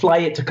actually going to fly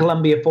it to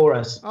Colombia for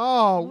us.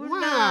 Oh, wow.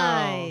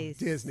 Nice.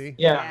 Disney.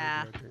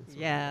 Yeah.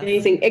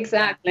 Amazing.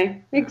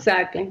 Exactly.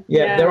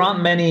 Yeah, there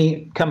aren't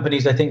many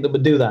companies, I think, that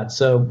would do that.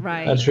 So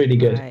that's really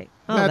good. Right.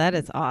 Oh, that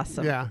is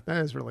awesome. Yeah,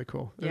 that is really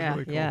cool.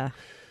 Yeah.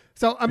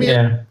 So, I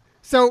mean,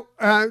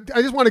 I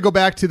just want to go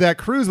back to that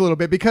cruise a little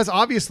bit because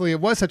obviously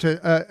it was such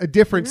a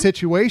different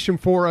situation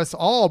for us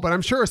all, but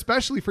I'm sure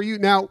especially for you.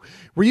 Now,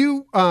 were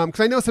you, because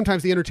I know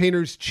sometimes the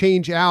entertainers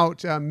change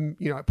out,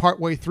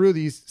 partway through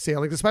these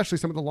sailings, especially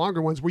some of the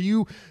longer ones. Were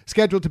you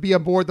scheduled to be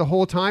aboard the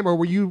whole time, or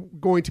were you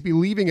going to be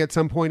leaving at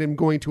some point and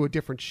going to a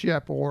different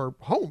ship or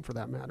home for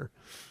that matter?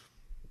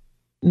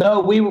 No,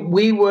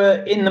 we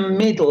were in the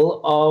middle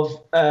of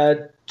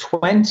a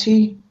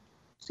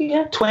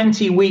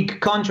 20-week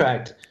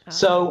contract.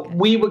 So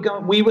we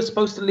were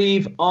supposed to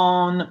leave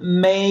on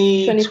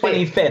May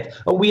 25th.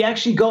 We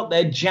actually got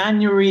there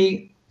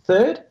January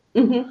 3rd.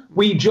 Mm-hmm.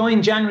 We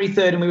joined January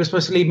 3rd and we were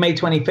supposed to leave May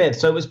 25th.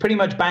 So it was pretty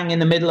much bang in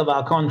the middle of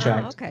our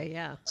contract. Oh, okay,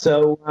 yeah.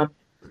 So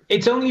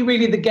it's only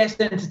really the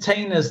guest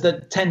entertainers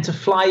that tend to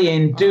fly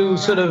in, do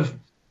sort of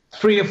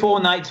 3 or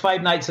 4 nights,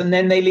 5 nights, and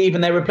then they leave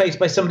and they're replaced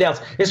by somebody else,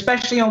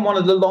 especially on one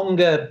of the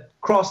longer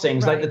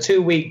crossings, like the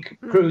 2-week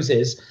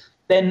cruises.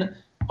 Then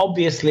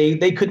obviously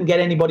they couldn't get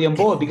anybody on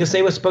board because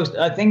they were supposed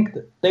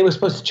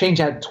to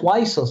change out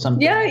twice or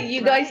something. Yeah,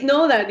 you guys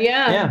know that.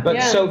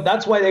 So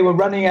that's why they were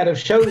running out of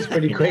shows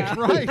pretty quick.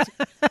 Right.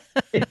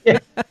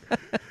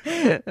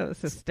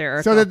 was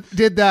hysterical. So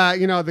did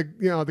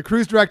the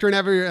cruise director and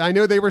I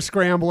know they were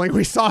scrambling.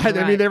 We saw it. Right.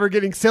 I mean, they were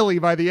getting silly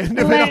by the end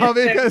of it all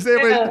because they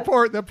were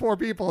the poor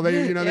people.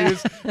 They they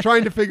just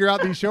trying to figure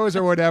out these shows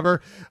or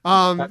whatever.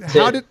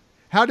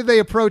 How did they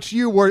approach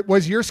you?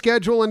 Was your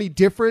schedule any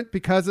different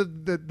because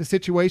of the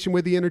situation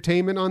with the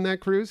entertainment on that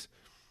cruise?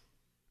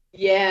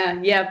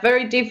 Yeah,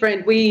 very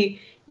different.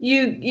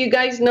 You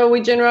guys know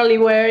we generally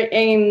were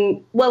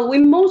we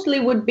mostly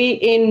would be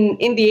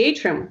in the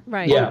atrium.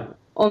 Right. Yeah.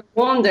 On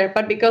Wonder,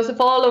 but because of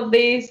all of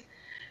these,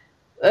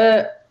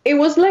 it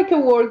was like a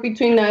work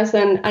between us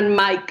and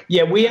Mike.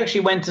 Yeah, we actually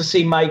went to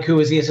see Mike, who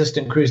was the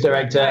assistant cruise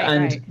director,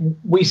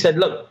 we said,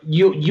 look,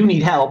 you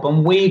need help,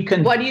 and we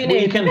can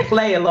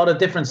play a lot of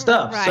different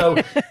stuff. Right.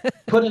 So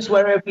put us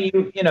wherever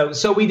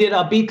So we did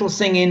our Beatles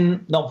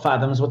singing, not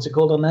Fathoms, what's it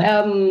called on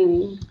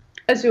there?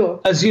 Azure.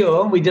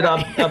 We did our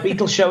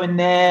Beatles show in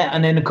there,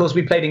 and then of course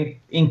we played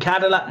in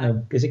Cadillac.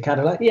 No, is it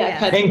Cadillac?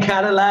 Yeah, in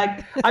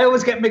Cadillac. I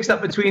always get mixed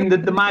up between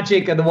the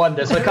Magic and the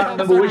Wonder, so I can't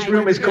remember which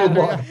room is called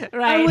what.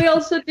 Right. And we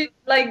also did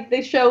like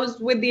the shows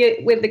with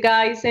the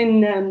guys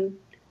in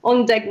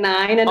on Deck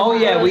 9.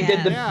 And we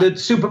did the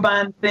super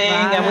band thing,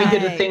 and we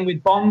did a thing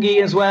with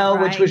Bongi as well,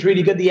 which was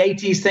really good. The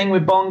 80s thing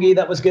with Bongi,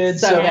 that was good.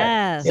 So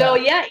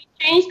it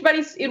changed, but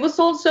it was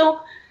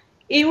also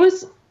it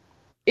was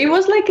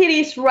like it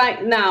is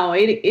right now.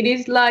 It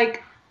is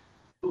like,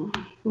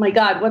 my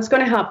God, what's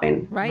going to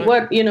happen? Right.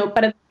 What,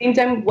 but at the same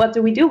time, what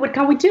do we do? What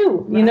can we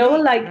do?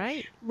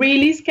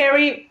 Really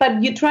scary,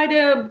 but you try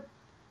to,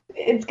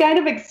 it's kind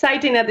of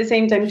exciting at the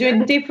same time,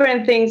 doing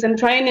different things and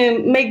trying to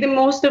make the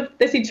most of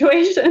the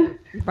situation.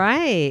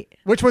 Right.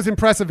 Which was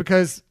impressive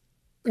because,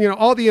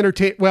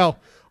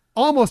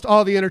 almost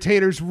all the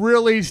entertainers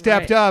really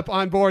stepped up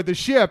on board the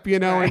ship,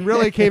 and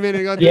really came in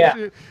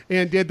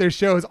and did their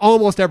shows,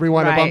 almost every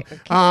one of them,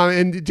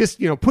 and just,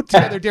 put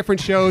together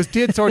different shows,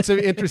 did sorts of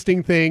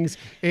interesting things.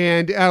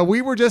 And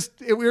we were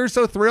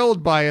so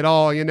thrilled by it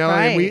all, and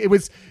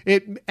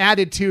it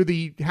added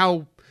to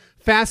how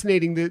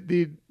fascinating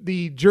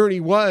the journey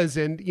was,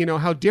 and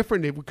how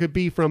different it could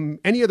be from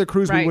any other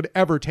cruise we would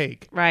ever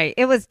take. Right.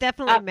 It was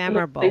definitely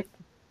memorable,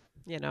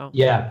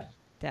 Yeah.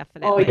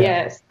 Definitely. Oh,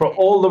 yes. For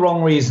all the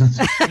wrong reasons.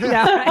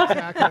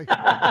 Exactly.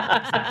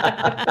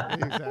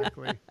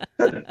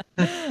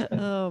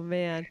 Oh,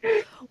 man.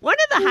 One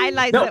of the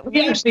highlights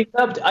we actually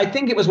loved, I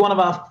think it was one of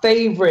our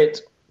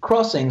favorite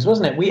crossings,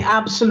 wasn't it? We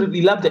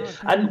absolutely loved it.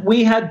 And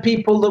we had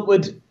people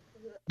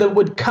that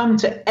would come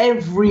to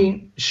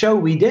every show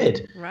we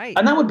did. Right.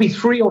 And that would be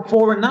 3 or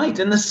 4 a night.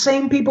 And the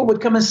same people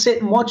would come and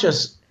sit and watch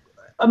us.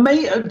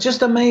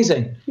 Just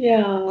amazing.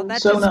 Yeah. Well,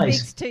 that so just nice.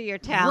 speaks to your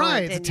talent.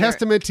 Right. It's a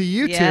testament to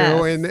you two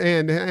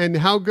and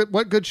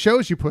what good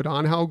shows you put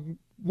on, how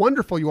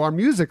wonderful you are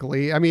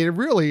musically. I mean, a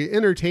really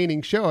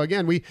entertaining show.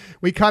 Again, we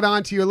caught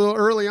on to you a little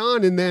early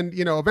on, and then,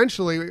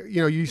 eventually,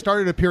 you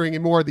started appearing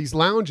in more of these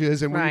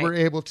lounges, and we were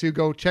able to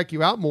go check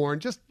you out more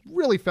and just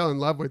really fell in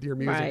love with your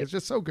music. Right. It's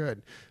just so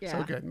good. Yeah,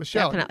 so good.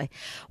 Michelle. Definitely.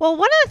 Well,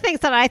 one of the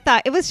things that I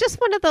thought, it was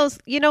just one of those,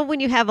 when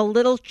you have a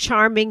little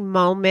charming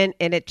moment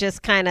and it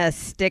just kind of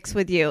sticks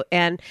with you.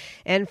 And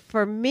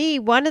for me,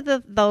 one of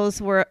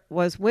those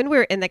was when we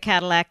were in the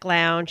Cadillac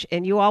Lounge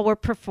and you all were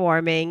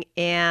performing,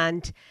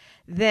 and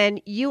then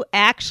you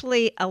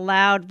actually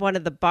allowed one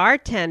of the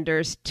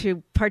bartenders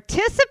to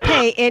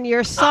participate in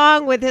your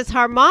song with his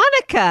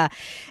harmonica.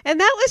 And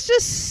that was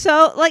just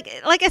so, like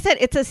I said,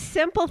 it's a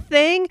simple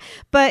thing,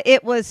 but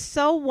it was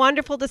so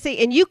wonderful to see.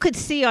 And you could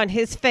see on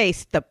his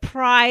face the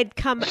pride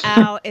come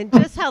out and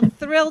just how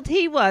thrilled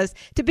he was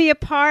to be a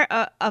part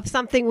of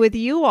something with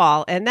you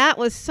all. And that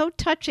was so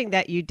touching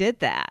that you did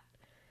that.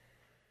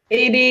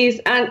 It is,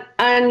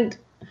 and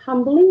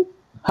humbling.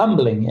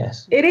 Humbling,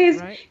 yes. It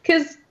is,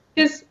 because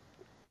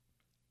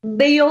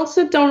they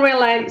also don't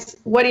realize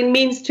what it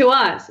means to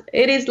us.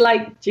 It is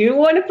like, do you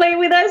want to play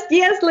with us?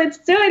 Yes, let's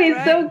do it.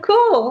 It's so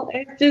cool.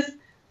 It's just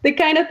the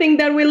kind of thing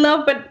that we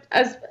love, but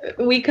as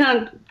we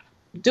can't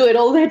do it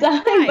all the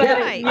time.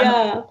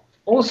 Right.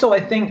 Also, I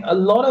think a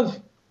lot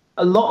of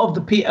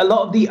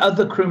the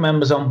other crew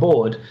members on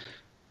board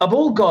have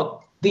all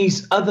got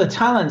these other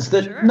talents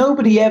that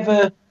nobody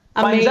ever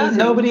finds out,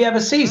 nobody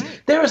ever sees.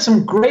 There are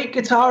some great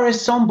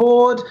guitarists on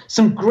board,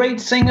 some great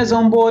singers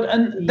on board,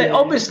 and they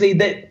obviously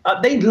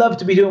they'd love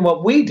to be doing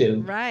what we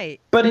do.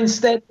 Right. But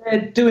instead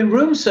they're doing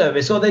room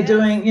service or they're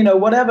doing,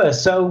 whatever.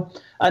 So,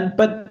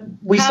 but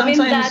we having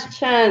sometimes that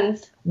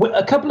chance.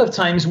 A couple of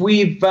times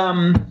we've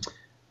gone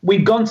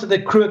to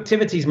the crew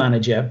activities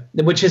manager,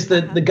 which is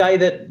the guy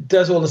that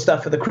does all the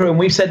stuff for the crew, and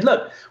we've said,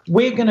 look,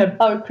 we're gonna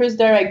our cruise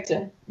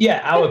director.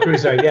 Yeah, our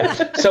cruise director. Yeah.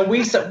 So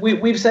we've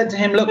said to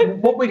him, look,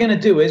 what we're going to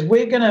do is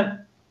we're going to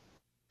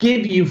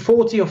give you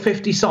 40 or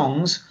 50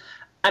 songs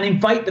and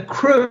invite the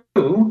crew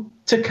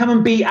to come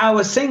and be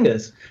our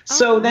singers.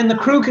 So then the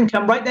crew can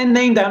come, write their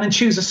name down and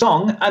choose a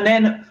song, and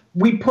then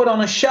we put on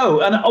a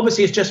show. And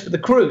obviously it's just for the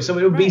crew, so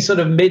it would be sort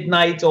of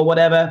midnight or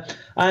whatever.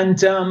 And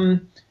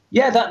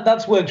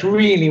that's worked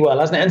really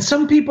well, hasn't it? And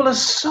some people are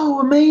so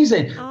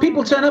amazing.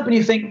 People turn up and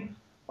you think,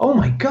 oh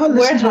my God,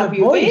 listen to her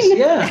voice.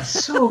 Yeah,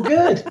 so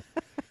good.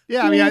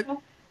 Yeah, I mean,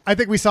 I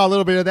think we saw a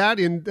little bit of that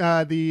in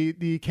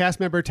the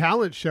cast member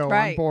talent show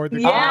on board.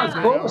 The Yeah, Cars,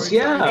 of course, It's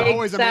yeah.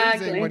 always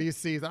amazing when you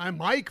see I'm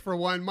Mike for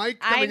one. Mike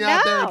coming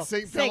out there and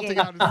belting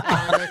out his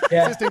song.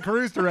 The assistant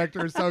cruise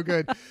director is so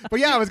good.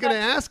 But yeah, I was going to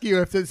ask you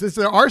if since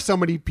there are so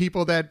many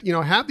people that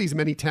have these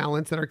many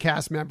talents that are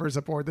cast members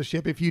aboard the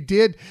ship, if you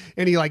did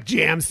any like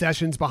jam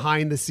sessions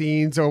behind the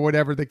scenes or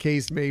whatever the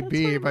case may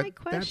be. One of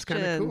But my that's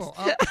kind of cool.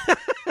 questions.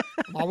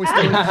 I'm always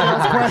stealing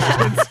Michelle's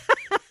questions.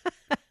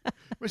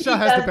 Michelle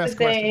has the best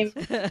questions.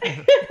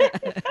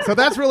 So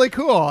that's really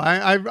cool.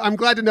 I'm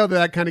glad to know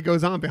that kind of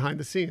goes on behind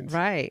the scenes.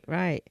 Right.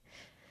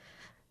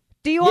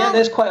 Do you Yeah, all?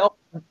 there's quite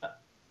often.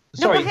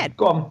 Sorry, go ahead.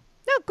 go on.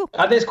 No, go.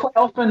 There's quite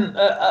often,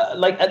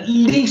 like at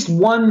least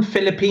one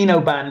Filipino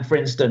band, for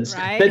instance,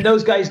 Right. that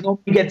those guys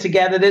normally get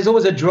together. There's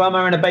always a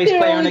drummer and a bass They're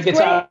player and a always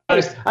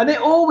guitarist, and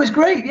they're always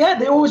great. Yeah,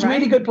 they're always Right.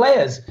 really good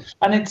players.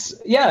 And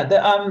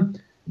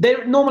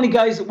they're normally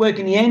guys that work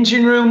in the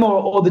engine room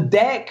or the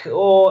deck,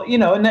 or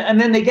and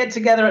then they get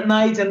together at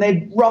night and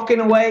they're rocking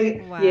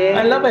away. Wow. Yeah.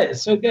 I love it.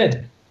 It's so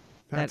good.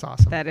 That's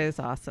awesome. That is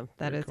awesome.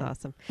 That is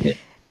awesome. Yeah.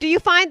 Do you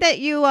find that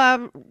you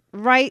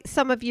write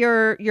some of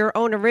your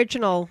own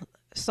original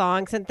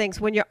songs and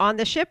things when you're on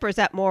the ship, or is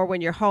that more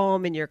when you're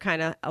home and you're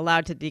kind of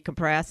allowed to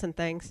decompress and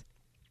things?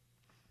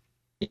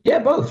 Yeah,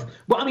 both.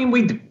 Well, I mean,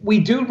 we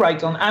do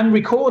write on and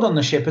record on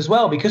the ship as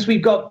well, because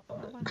we've got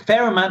a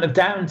fair amount of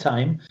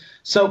downtime.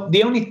 So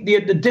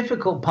the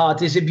difficult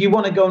part is if you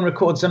want to go and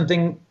record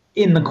something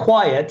in the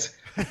quiet,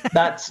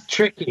 that's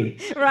tricky.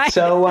 Right.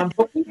 So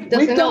but we've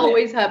Doesn't done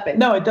always happen.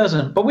 No, it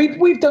doesn't. But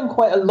we've done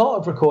quite a lot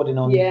of recording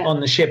on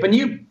the ship, and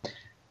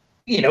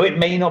it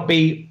may not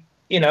be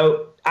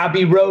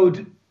Abbey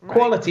Road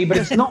quality, but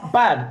it's not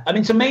bad. I mean,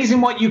 it's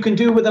amazing what you can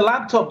do with a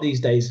laptop these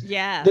days.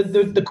 Yeah.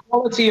 The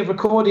quality of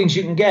recordings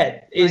you can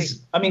get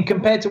is, I mean,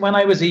 compared to when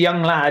I was a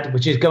young lad,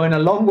 which is going a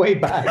long way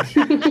back.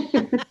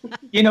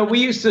 We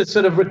used to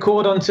sort of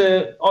record on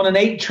an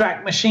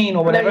 8-track machine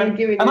or whatever,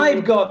 and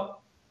I've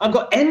got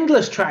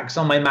endless tracks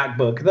on my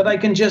MacBook that I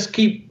can just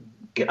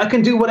I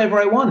can do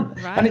whatever I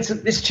want, Right. and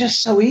it's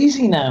just so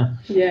easy now.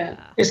 Yeah.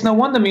 It's no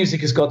wonder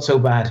music has got so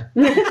bad.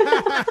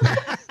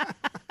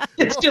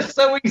 It's just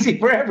so easy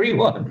for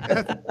everyone.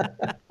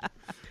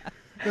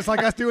 Just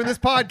like us doing this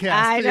podcast.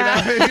 I know.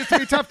 It used to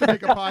be tough to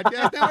make a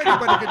podcast. Now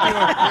anybody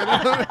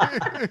can do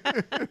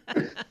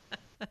it.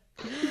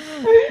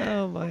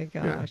 Oh my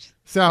gosh.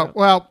 So,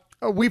 well,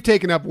 we've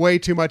taken up way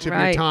too much of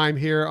your Right. time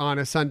here on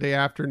a Sunday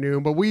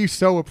afternoon, but we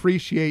so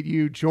appreciate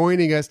you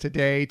joining us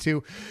today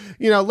to,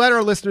 let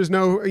our listeners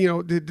know,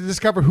 to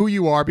discover who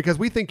you are, because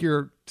we think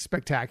you're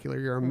spectacular.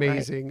 You're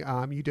amazing.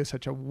 You do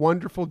such a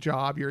wonderful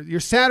job. Your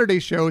Saturday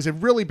shows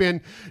have really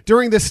been,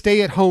 during this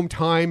stay-at-home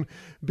time,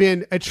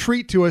 been a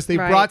treat to us. They've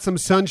Right. brought some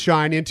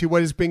sunshine into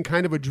what has been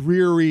kind of a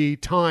dreary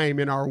time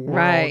in our world,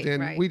 Right,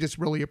 and right. we just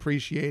really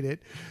appreciate it.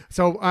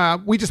 So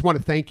we just want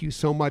to thank you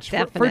so much for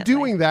Definitely.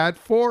 doing that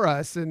for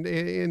us,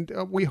 and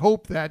we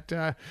hope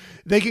that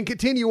they can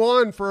continue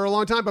on for a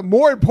long time. But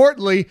more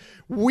importantly,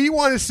 we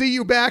want to see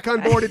you back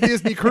on board a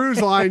Disney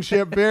Cruise Line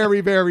ship very,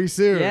 very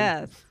soon.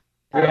 Yes.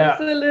 Yeah.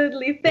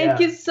 Absolutely. Thank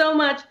Yeah. you so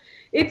much.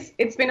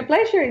 It's been a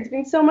pleasure. It's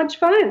been so much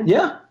fun.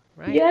 Yeah.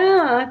 Right.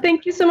 Yeah.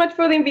 Thank you so much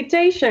for the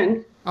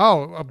invitation.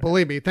 Oh,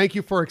 believe me, thank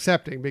you for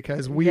accepting,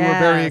 because we were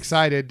very Yes.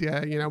 excited.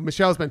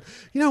 Michelle's been,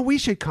 we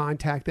should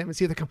contact them and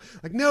see if they come.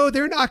 Like, no,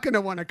 they're not going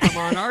to want to come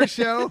on our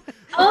show.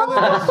 Our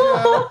little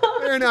show.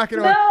 They're not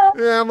going to. No.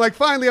 Yeah,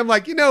 finally, I'm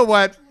like, you know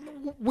what?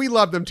 We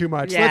love them too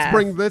much. Yes.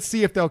 Let's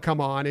see if they'll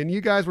come on. And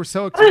you guys were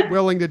so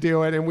willing to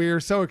do it, and we are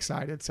so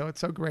excited. So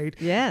it's so great.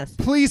 Yes.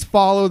 Please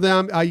follow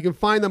them. You can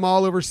find them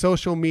all over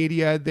social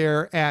media.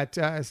 They're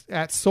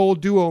at Soul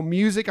Duo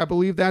Music. I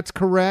believe that's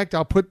correct.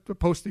 I'll put the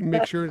posting,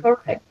 make sure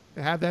Correct.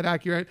 to have that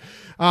accurate.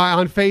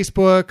 On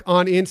Facebook,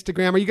 on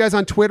Instagram. Are you guys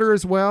on Twitter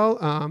as well?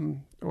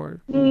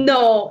 Or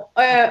No,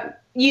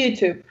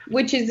 YouTube,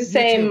 which is the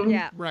same.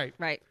 Yeah. Right.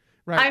 Right.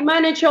 I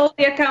manage all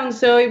the accounts,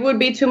 so it would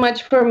be too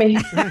much for me.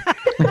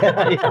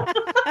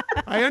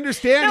 I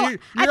understand No,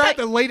 you're out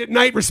the late at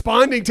night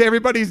responding to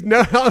everybody's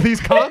all these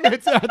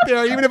comments out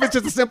there, even if it's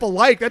just a simple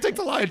like. That takes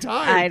a lot of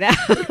time. I know.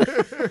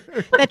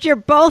 That you're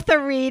both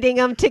are reading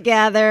them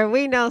together.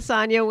 We know,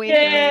 Sonia. We know.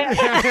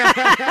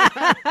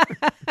 Yeah.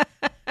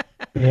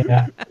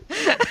 Yeah.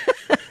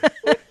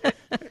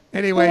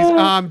 Anyways,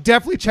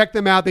 definitely check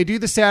them out. They do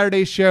the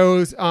Saturday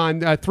shows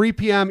on 3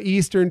 p.m.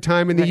 Eastern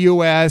time in the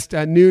U.S.,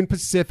 noon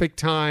Pacific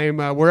time,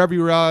 wherever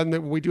you're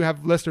on. We do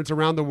have listeners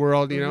around the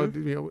world.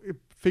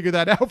 Figure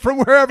that out from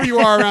wherever you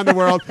are around the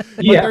world.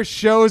 But Yeah. their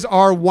shows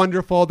are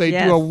wonderful. They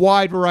Yes. do a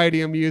wide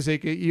variety of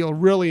music. You'll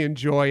really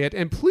enjoy it.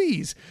 And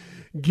please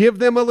give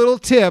them a little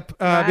tip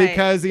Right.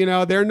 because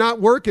they're not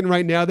working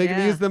right now. They Yeah.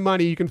 can use the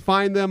money. You can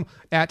find them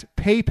at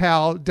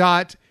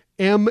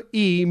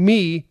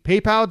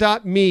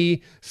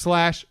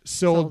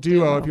paypal.me/Soul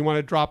Duo if you want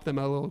to drop them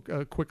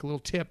a quick little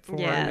tip for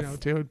Yes,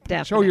 to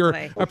show your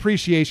definitely.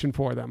 appreciation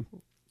for them.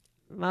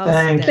 Most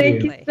Thank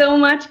Thank you definitely. so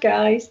much,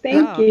 guys.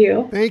 Thank Oh.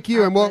 you. Thank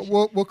you, Our and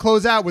we'll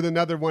close out with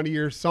another one of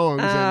your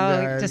songs. Oh,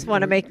 and, just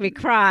want to make me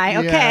cry. yeah,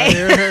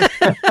 Okay.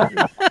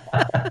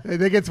 I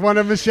think it's one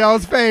of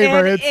Michelle's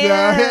favorites.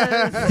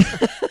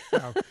 It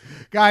So,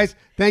 guys,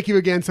 thank you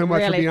again so much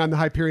for Really. being on the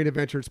Hyperion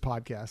Adventures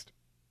podcast.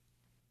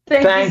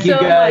 Thank you, so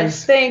guys.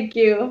 much. Thank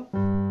you.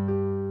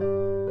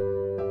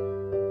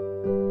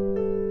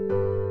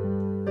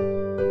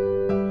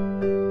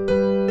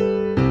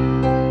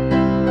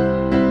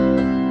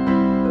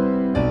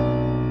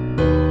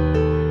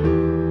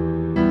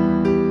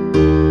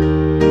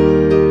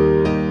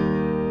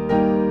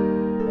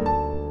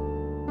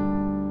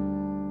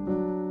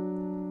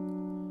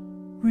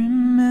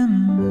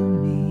 Remember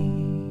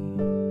me,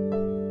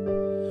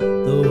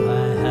 though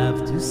I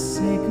have to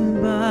say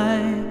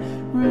goodbye.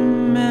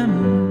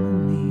 Remember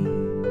me,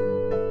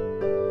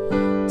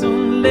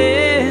 don't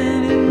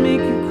let it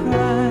make you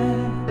cry.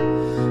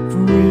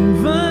 For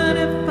even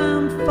if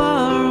I'm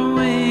far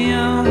away,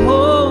 I'll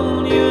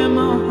hold you in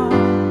my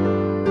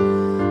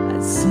heart.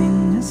 I'd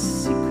sing a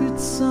secret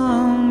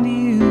song to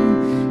you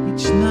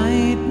each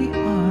night we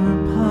are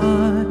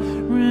apart.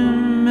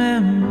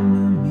 Remember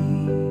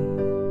me,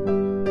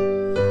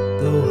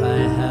 though I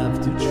have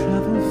to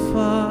travel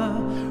far.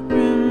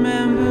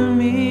 Remember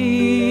me,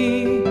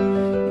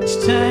 each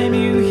time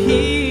you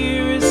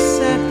hear a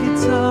sad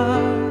guitar.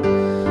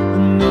 I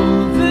know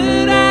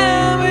that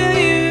I'm with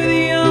you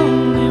the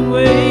only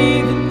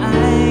way that I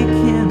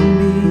can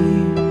be,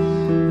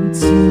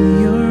 until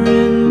you're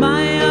in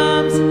my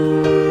arms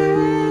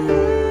again.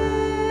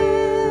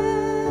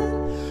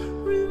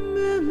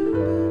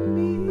 Remember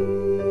me.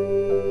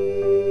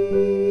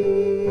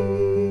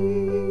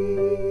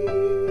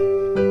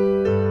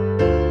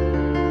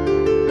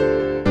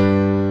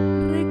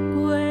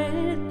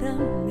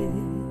 Recuérdame,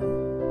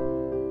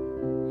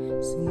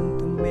 si en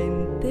tu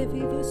mente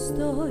vivo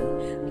estoy,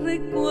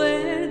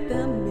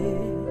 recuérdame.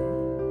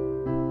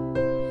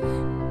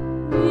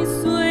 Mis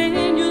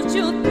sueños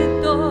yo te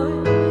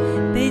doy,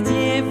 te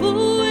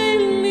llevo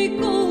en mi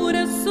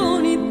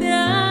corazón y te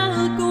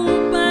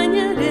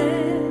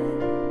acompañaré.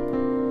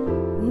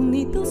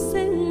 Unidos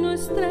en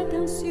nuestra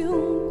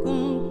canción,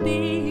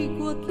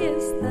 contigo aquí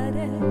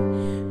estaré.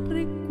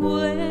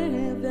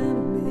 Recuérdame.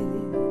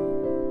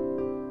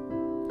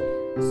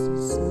 Si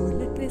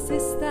sola crees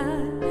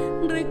estar,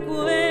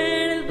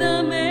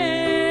 recuérdame.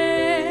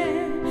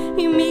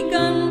 Y mi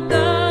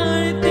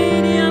cantar te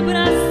iré a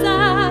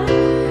abrazar.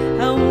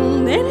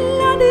 Aún en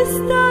la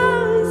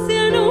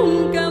distancia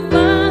nunca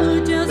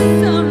vayas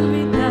a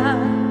olvidar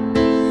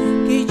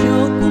que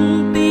yo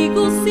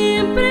contigo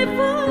siempre voy.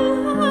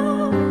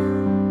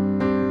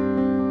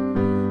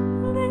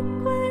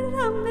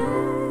 Recuérdame.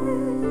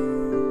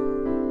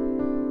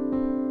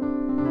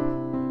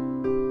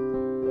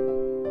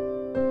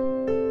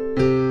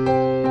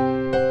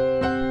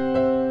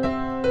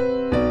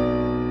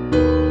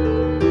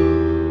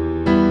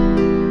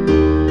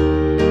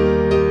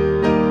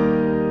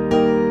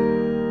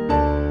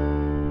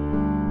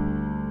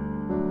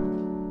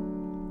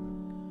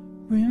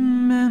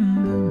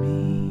 Remember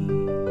me,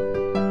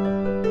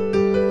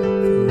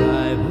 for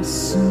I will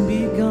soon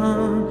be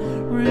gone.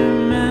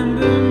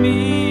 Remember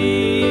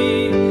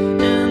me,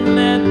 and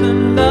let the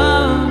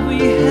love we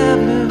have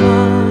live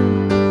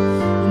on.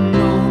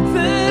 Know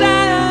that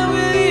I'm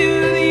with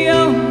you the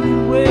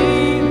only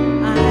way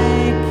that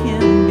I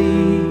can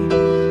be,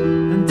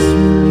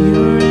 until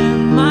you're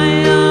in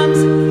my arms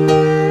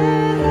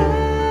again.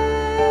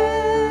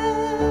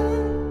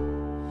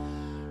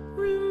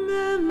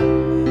 Remember me.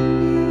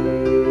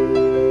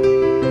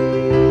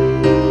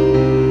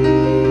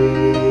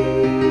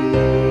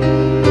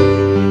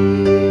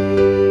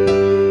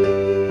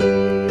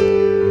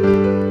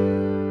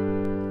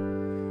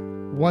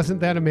 Wasn't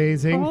that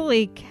amazing?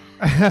 Holy cow.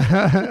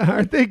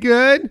 Aren't they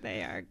good?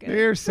 They are good.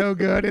 They're so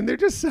good, and they're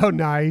just so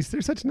nice.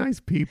 They're such nice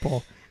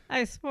people.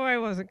 I swore I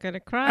wasn't going to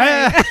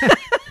cry.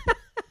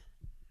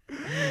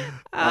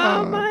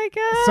 Oh my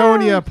God.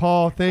 Sonia,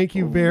 Paul, thank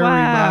you very much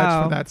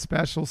Wow. for that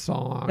special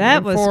song. That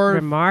and was for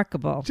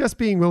remarkable. just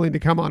being willing to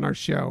come on our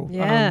show.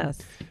 Yes.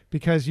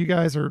 Because you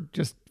guys are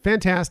just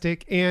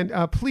fantastic. And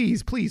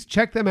please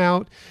check them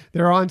out.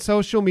 They're on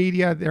social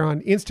media. They're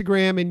on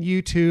Instagram and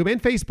YouTube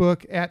and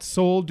Facebook at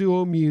Soul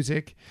Duo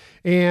Music.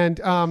 And,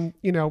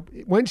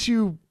 once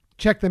you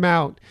check them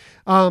out,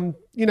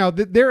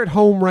 they're at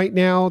home right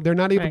now. They're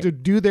not able Right. to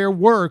do their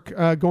work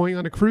going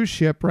on a cruise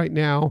ship right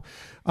now.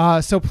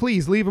 So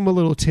please leave them a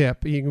little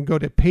tip. You can go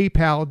to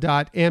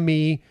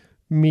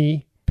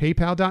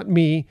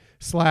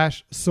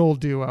paypal.me/Soul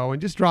Duo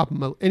and just drop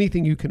them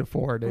anything you can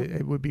afford.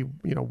 It would be,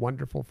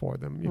 wonderful for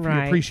them if you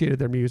Right. appreciated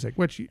their music,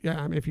 which,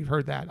 if you've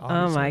heard that, Oh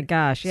obviously. my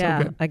gosh. So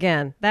Yeah. good.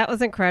 Again, that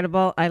was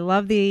incredible. I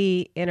love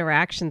the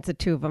interactions the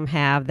two of them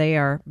have. They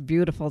are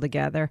beautiful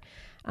together.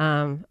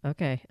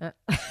 Okay. But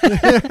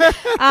the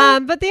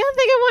other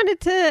thing I wanted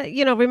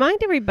to,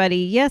 remind everybody,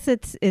 yes,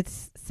 it's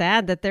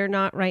sad that they're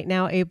not right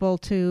now able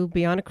to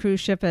be on a cruise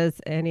ship, as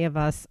any of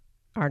us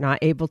are not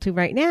able to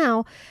right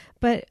now.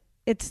 But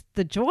it's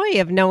the joy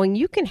of knowing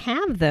you can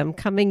have them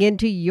coming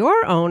into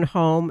your own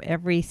home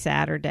every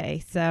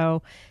Saturday.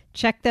 So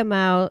check them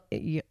out.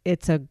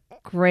 It's a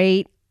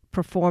great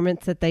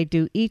performance that they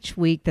do each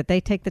week that they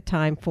take the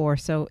time for.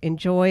 So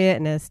enjoy it.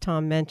 And as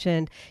Tom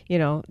mentioned,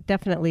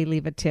 definitely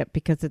leave a tip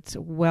because it's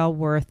well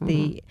worth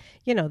the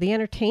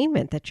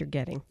entertainment that you're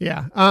getting.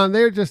 Yeah.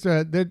 They're just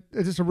a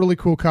really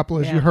cool couple,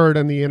 as you heard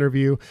in the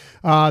interview.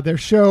 Their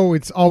show,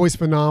 it's always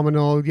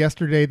phenomenal.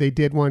 Yesterday, they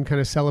did one kind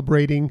of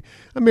celebrating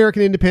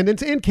American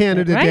independence and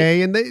Canada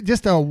Day, and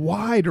just a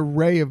wide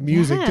array of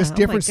music, just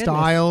different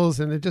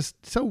styles, and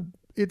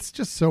it's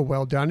just so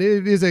well done.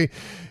 It is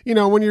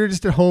when you're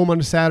just at home on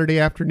a Saturday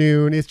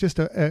afternoon, it's just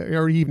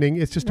or evening,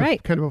 it's just a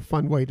kind of a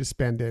fun way to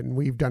spend it. And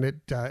we've done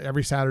it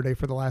every Saturday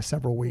for the last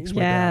several weeks.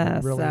 Yeah,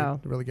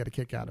 really get a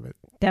kick out of it.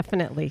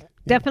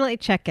 Definitely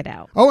check it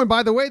out. Oh, and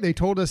by the way, they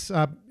told us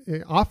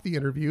off the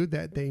interview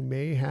that they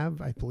may have,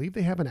 I believe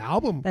they have an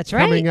album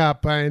coming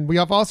up. And we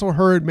have also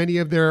heard many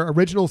of their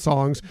original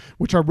songs,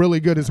 which are really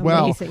good as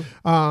well.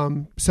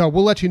 So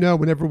we'll let you know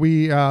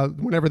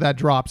whenever that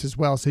drops as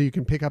well, so you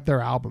can pick up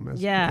their album.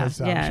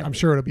 I'm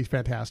sure it'll be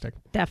fantastic.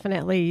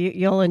 Definitely.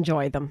 You'll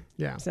enjoy them.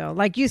 Yeah. So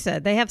like you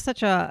said, they have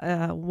such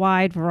a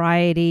wide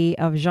variety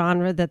of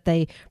genre that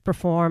they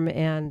perform,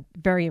 and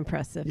very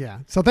impressive. Yeah.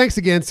 So thanks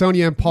again,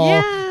 Sonia and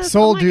Paul,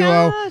 Soul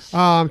Duo.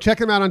 Check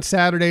them out on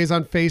Saturdays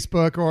on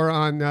Facebook or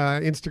on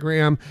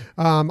Instagram.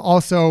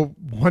 Also,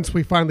 once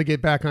we finally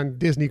get back on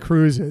Disney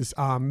cruises,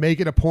 make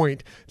it a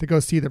point to go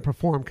see them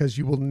perform, because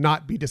you will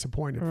not be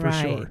disappointed for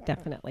sure.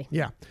 Definitely.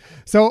 Yeah.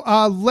 So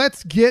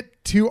let's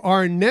get to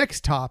our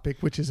next topic,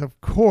 which is, of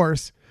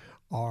course,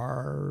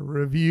 our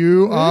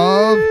review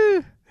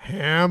of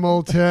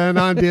Hamilton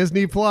on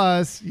Disney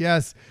Plus.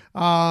 Yes.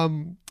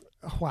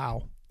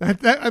 Wow. I'm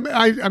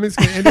just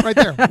going to end it right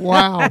there.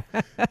 Wow.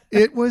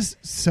 It was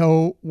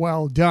so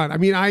well done. I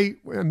mean, I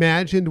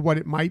imagined what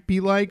it might be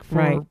like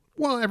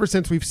ever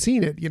since we've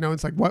seen it.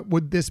 It's like, what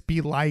would this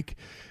be like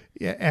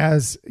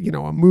as,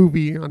 a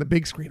movie on the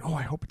big screen? Oh,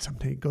 I hope it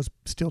someday goes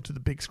still to the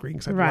big screen,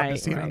 because I'd love to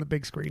see it on the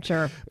big screen.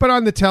 Sure. But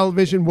on the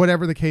television,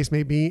 whatever the case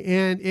may be,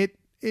 and it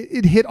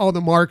hit all the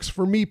marks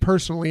for me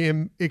personally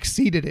and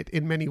exceeded it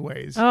in many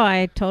ways. Oh,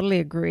 I totally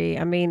agree.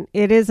 I mean,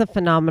 it is a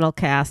phenomenal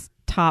cast.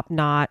 Top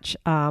notch.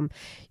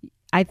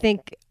 I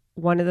think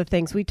one of the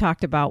things we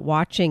talked about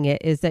watching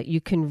it is that you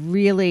can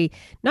really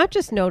not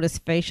just notice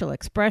facial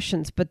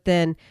expressions, but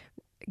then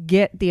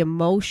get the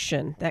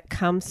emotion that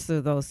comes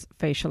through those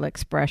facial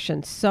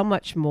expressions so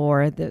much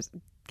more. There's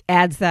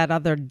adds that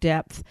other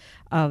depth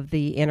of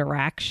the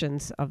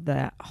interactions of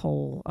that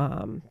whole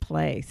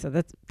play. So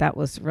that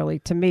was really,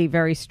 to me,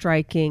 very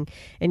striking.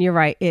 And you're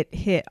right, it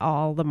hit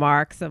all the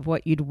marks of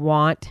what you'd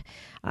want.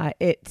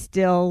 It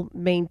still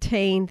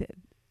maintained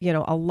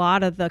a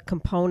lot of the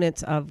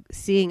components of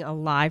seeing a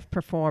live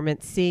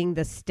performance, seeing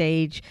the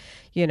stage,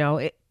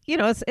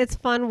 it's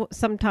fun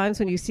sometimes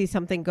when you see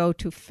something go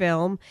to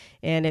film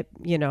and it,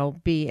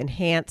 be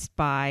enhanced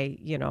by,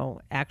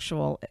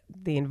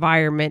 the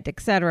environment,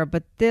 etc.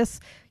 But this,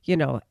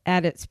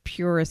 at its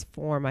purest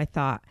form, I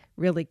thought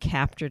really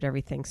captured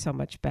everything so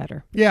much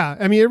better. Yeah,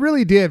 I mean, it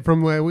really did.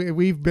 From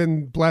we've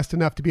been blessed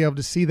enough to be able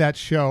to see that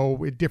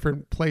show at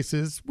different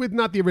places with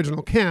not the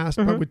original cast,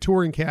 but with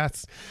touring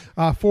casts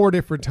 4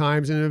 different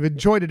times, and have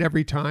enjoyed it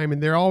every time.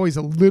 And they're always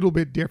a little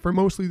bit different,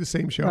 mostly the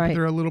same show, but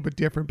they're a little bit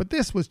different. But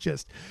this was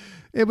just,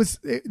 it's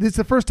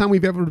the first time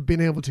we've ever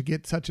been able to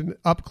get such an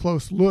up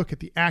close look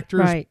at the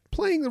actors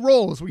playing the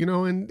roles,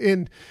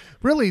 and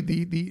really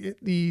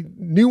the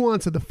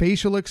nuance of the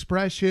facial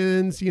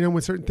expressions,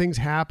 when certain things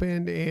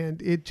happened, and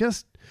it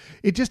just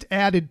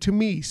added to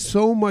me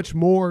so much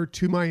more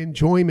to my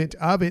enjoyment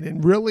of it,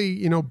 and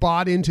really,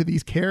 bought into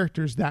these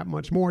characters that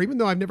much more, even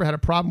though I've never had a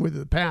problem with it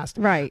in the past.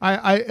 Right.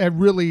 I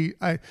really,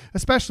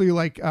 especially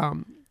like,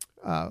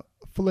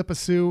 Philippa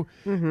Sue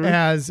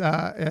as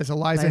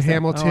Eliza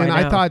Hamilton.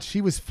 I thought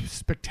she was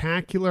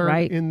spectacular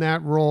in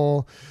that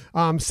role.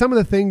 Some of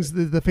the things,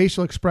 the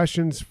facial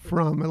expressions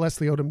from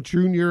Leslie Odom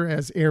Jr.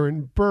 as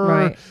Aaron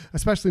Burr,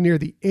 especially near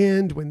the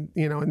end when,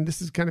 and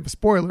this is kind of a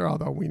spoiler,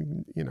 although we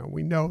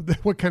know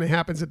that what kind of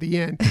happens at the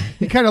end.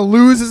 He kind of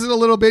loses it a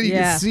little bit. You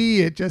can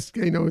see it just,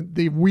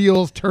 the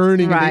wheels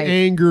turning and the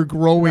anger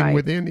growing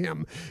within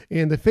him.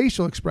 And the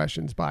facial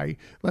expressions by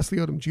Leslie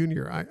Odom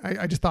Jr.,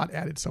 I just thought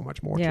added so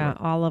much more to it. Yeah,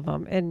 all of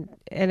them. And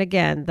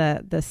again,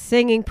 the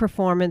singing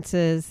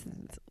performances,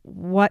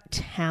 what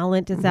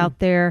talent is out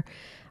there.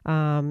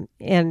 And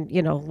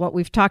what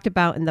we've talked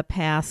about in the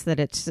past, that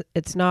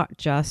it's not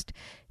just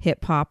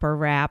hip hop or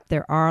rap.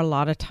 There are a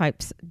lot of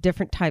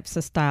different types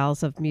of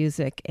styles of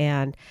music,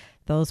 and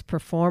those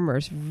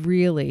performers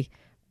really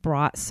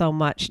brought so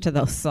much to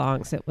those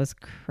songs. It was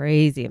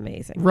crazy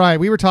amazing. Right.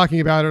 We were talking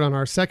about it on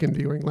our second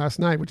viewing last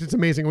night, which is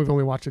amazing. We've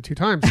only watched it 2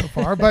 times so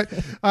far, but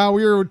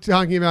we were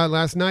talking about it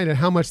last night and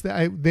how much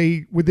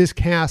they with this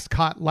cast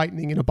caught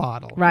lightning in a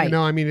bottle. Right. You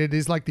know, I mean, it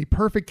is like the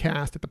perfect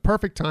cast at the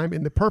perfect time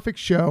in the perfect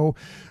show.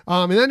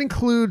 And that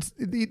includes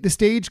the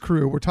stage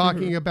crew. We're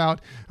talking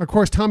about, of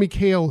course, Tommy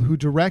Kail, who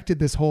directed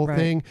this whole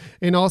thing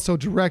and also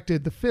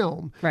directed the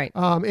film. Right.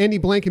 Andy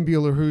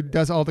Blankenbuehler, who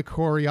does all the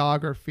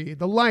choreography,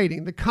 the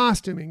lighting, the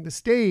costuming, the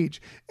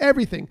stage,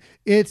 everything.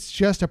 It's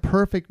just a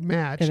perfect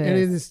match. And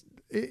it is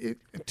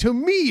to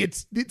me,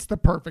 it's the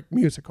perfect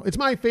musical. It's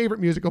my favorite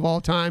musical of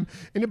all time,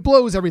 and it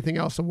blows everything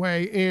else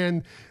away.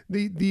 And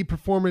the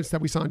performance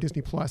that we saw on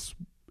Disney Plus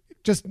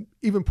just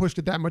even pushed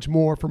it that much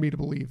more for me to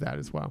believe that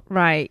as well.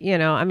 Right. You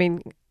know, I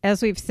mean,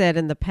 as we've said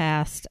in the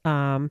past,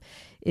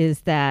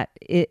 is that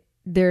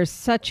there's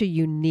such a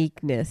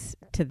uniqueness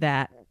to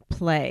that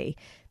play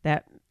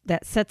that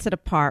sets it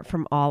apart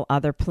from all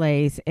other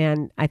plays.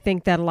 And I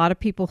think that a lot of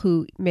people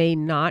who may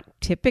not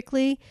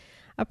typically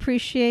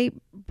appreciate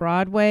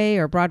Broadway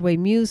or Broadway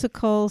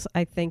musicals,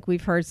 I think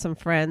we've heard some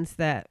friends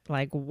that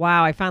like,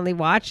 wow, I finally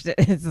watched it.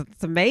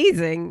 It's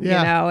amazing, you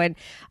know. And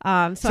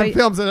some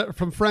films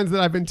from friends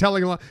that I've been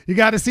telling a lot, you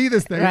got to see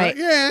this thing. Right. Like,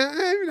 yeah,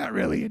 I'm not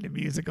really into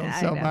musicals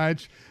so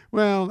much.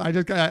 Well, I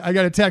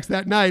got a text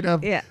that night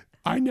of,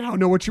 I now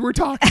know what you were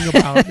talking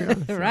about. Yeah,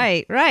 so.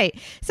 Right.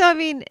 So, I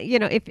mean, you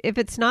know, if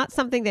it's not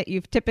something that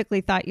you've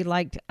typically thought you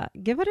liked,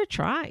 give it a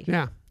try.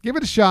 Yeah. Give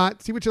it a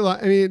shot. See what you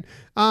like. I mean,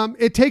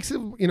 it takes,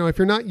 you know, if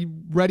you're not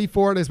ready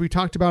for it, as we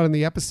talked about in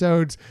the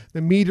episodes, the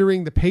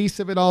metering, the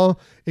pace of it all,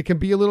 it can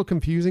be a little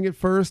confusing at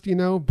first, you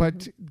know,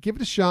 but give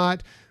it a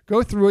shot.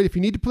 Go through it. If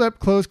you need to put up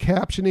closed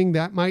captioning,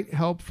 that might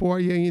help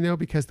for you, you know,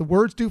 because the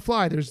words do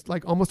fly. There's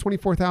like almost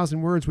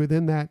 24,000 words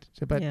within that.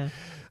 But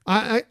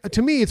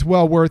to me, it's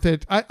well worth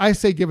it. I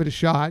say give it a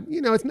shot.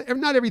 You know,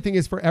 not everything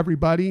is for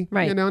everybody.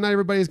 Right. You know, not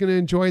everybody's going to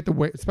enjoy it the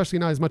way, especially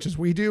not as much as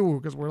we do,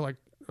 because we're like,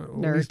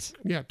 nerds.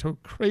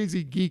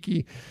 Crazy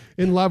geeky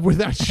in love with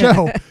that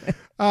show.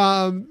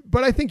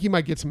 But I think you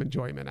might get some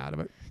enjoyment out of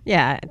it.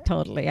 Yeah,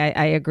 totally.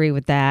 I agree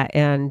with that.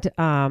 And,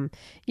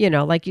 you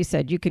know, like you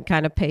said, you can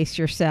kind of pace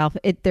yourself.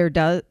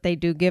 They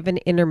do give an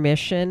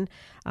intermission.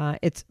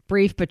 It's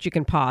brief, but you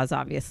can pause,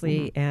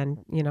 obviously.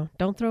 And, you know,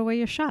 don't throw away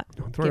your shot.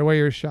 Don't throw away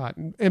your shot.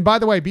 And by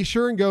the way, be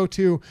sure and go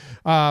to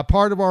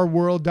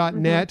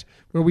partofourworld.net,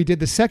 where we did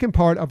the second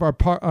part of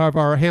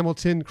our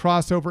Hamilton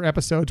crossover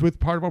episodes with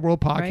Part of Our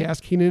World podcast.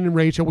 Right. Keenan and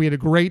Rachel, we had a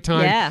great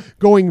time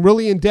going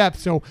really in depth.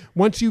 So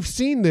once you've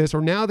seen this,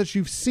 or now that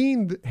you've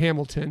seen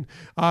Hamilton,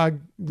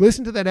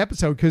 listen to that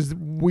episode, because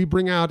we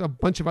bring out a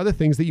bunch of other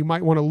things that you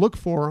might want to look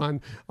for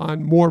on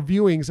more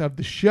viewings of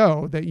the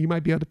show, that you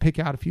might be able to pick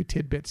out a few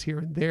tidbits here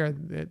and there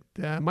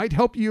that might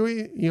help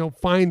you,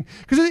 find,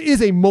 because it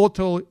is a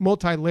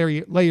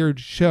multi-layered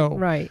show.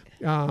 Right.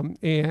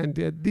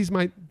 And these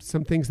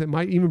some things that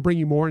might even bring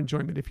you more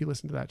enjoyment if you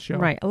listen to that show.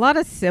 Right. A lot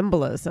of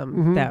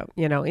symbolism, that,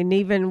 and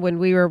even when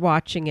we were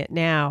watching it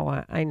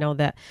now, I know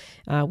that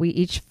we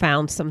each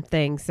found some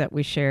things that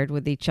we shared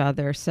with each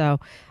other. So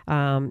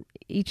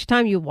each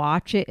time you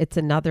watch it, it's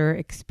another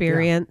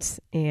experience.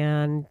 Yeah.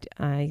 And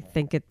I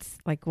think it's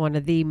like one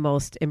of the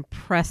most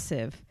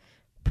impressive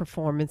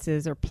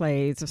performances or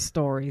plays or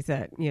stories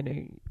that,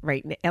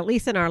 at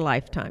least in our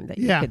lifetime, that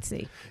you could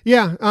see.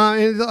 Yeah.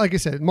 And like I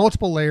said,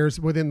 multiple layers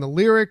within the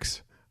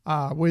lyrics,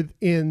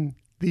 within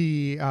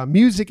the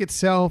music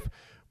itself,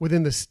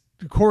 within the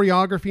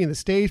choreography and the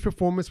stage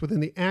performance, within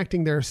the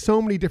acting. There are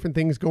so many different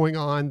things going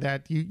on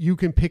that you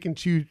can pick and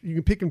choose. You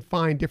can pick and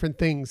find different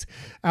things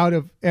out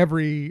of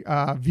every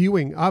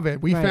viewing of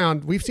it.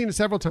 We've seen it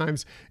several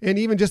times, and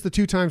even just the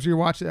 2 times we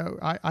watched it,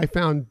 I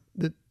found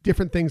the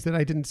different things that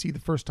I didn't see the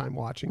first time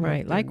watching.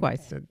 Right.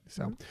 Likewise.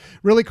 So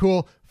really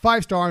cool.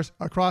 5 stars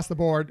across the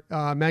board.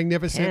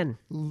 Magnificent.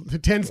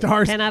 10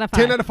 stars. 10 out of 5.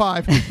 10 out of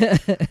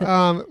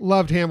 5.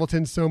 Loved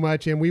Hamilton so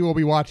much, and we will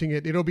be watching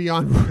it. It'll be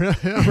on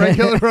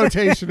regular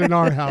rotation in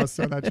our house,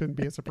 so that shouldn't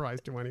be a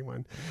surprise to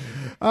anyone.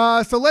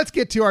 So let's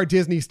get to our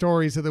Disney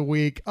stories of the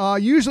week.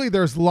 Usually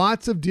there's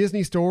lots of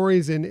Disney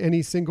stories in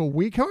any single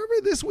week. However,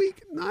 this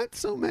week, not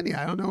so many.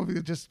 I don't know if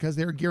it's just because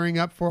they're gearing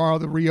up for all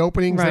the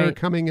reopenings that are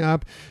coming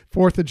up,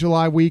 4th of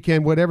July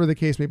weekend, whatever the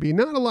case may be.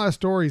 Not a lot of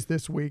stories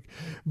this week,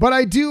 but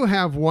I do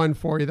have one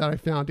for you that I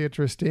found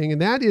interesting,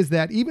 and that is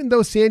that even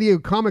though San Diego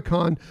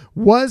Comic-Con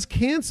was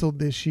canceled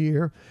this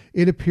year,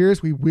 it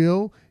appears we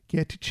will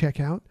get to check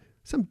out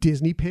some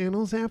Disney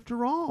panels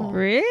after all.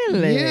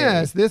 Really?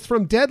 Yes. This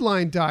from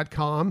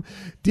Deadline.com.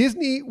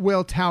 Disney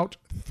will tout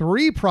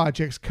 3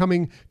 projects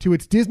coming to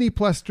its Disney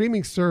Plus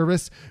streaming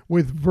service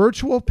with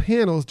virtual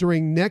panels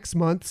during next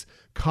month's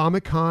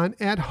Comic-Con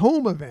at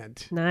Home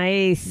event.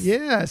 Nice.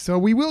 Yeah, so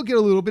we will get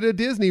a little bit of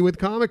Disney with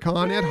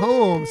Comic-Con at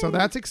home, so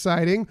that's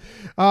exciting.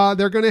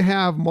 They're going to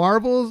have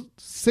Marvel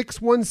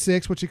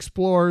 616, which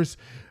explores,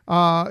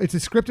 it's a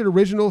scripted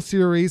original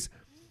series.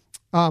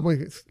 Let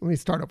me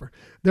start over.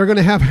 They're going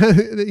to have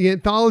the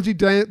anthology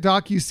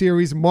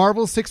docu-series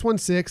Marvel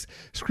 616,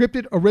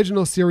 scripted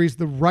original series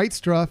The Right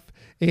Stuff,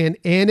 an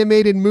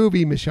animated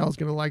movie. Michelle's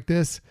going to like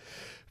this.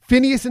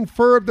 Phineas and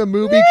Ferb, the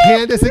movie,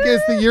 Candace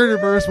Against the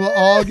Universe will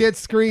all get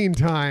screen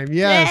time.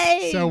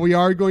 Yes. Yay. So we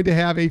are going to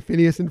have a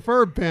Phineas and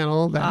Ferb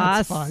panel.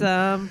 That's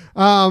Awesome.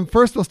 fun.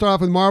 First, we'll start off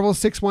with Marvel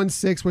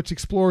 616, which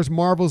explores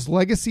Marvel's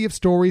legacy of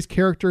stories,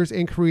 characters,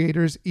 and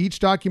creators. Each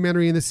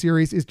documentary in the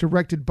series is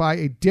directed by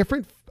a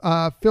different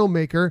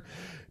filmmaker.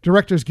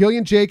 Directors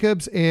Gillian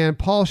Jacobs and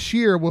Paul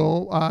Scheer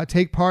will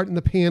take part in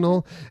the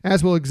panel,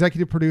 as will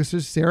executive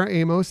producers Sarah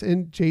Amos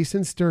and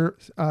Jason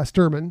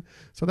Sturman.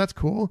 So that's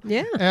cool.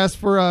 Yeah. As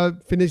for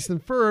Phineas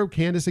and Ferb,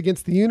 Candace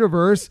Against the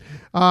Universe,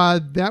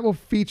 that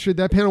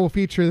panel will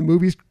feature the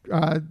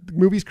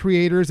movie's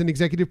creators and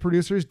executive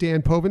producers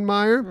Dan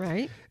Povenmire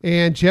Right.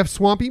 and Jeff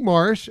Swampy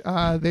Marsh.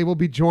 They will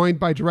be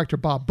joined by director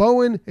Bob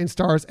Bowen and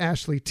stars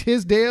Ashley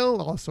Tisdale,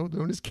 also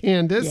known as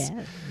Candace,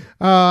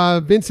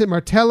 Vincent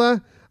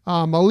Martella,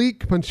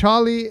 Malik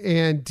Panchali,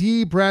 and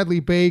D. Bradley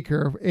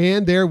Baker.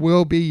 And there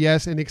will be,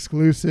 yes, an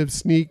exclusive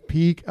sneak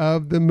peek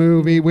of the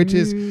movie, which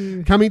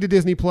is coming to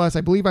Disney Plus.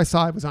 I believe I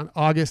saw it was on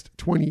August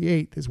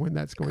 28th is when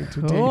that's going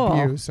to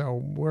debut.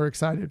 So we're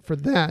excited for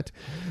that.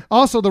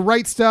 Also, The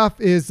Right Stuff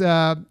is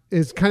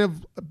kind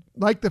of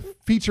like the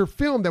feature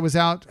film that was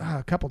out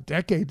a couple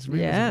decades,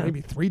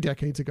 maybe 3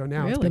 decades ago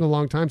now. Really? It's been a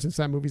long time since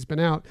that movie's been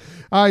out.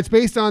 It's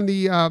based on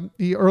the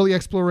early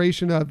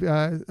exploration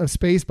of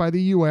space by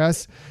the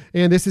U.S.,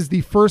 and this is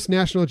the first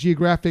National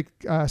Geographic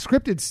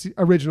scripted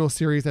original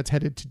series that's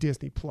headed to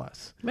Disney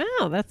Plus.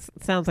 Wow, that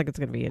sounds like it's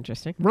going to be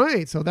interesting.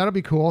 Right, so that'll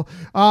be cool.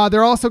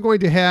 They're also going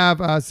to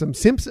have a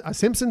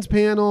Simpsons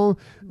panel,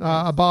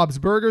 a Bob's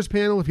Burgers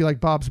panel, if you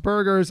like Bob's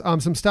Burgers,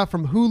 some stuff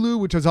from Hulu,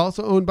 which is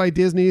also owned by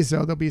Disney, so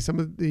there'll be some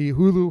of the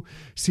Hulu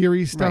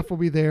series stuff will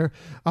be there.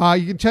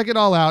 You can check it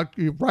all out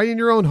right in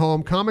your own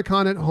home.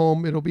 Comic-Con at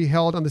home. It'll be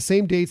held on the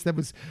same dates that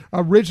was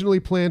originally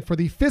planned for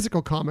the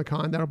physical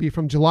Comic-Con. That'll be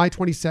from July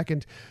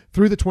 22nd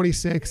through the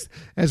 26th.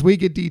 As we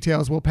get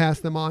details, we'll pass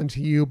them on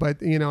to you.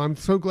 But, I'm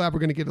so glad we're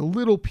going to get a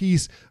little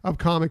piece of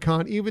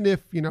Comic-Con, even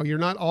if, you're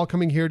not all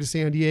coming here to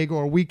San Diego,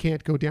 or we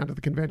can't go down to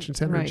the convention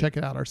center and check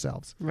it out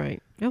ourselves.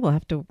 Right. Yeah, we'll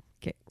have to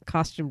get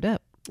costumed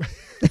up.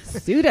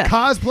 Suit up.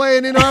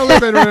 Cosplaying in our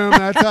living room.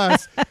 That's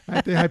us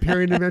at the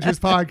Hyperion Adventures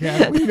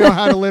podcast. We know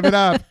how to live it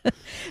up.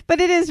 But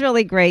it is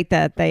really great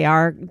that they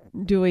are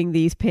doing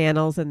these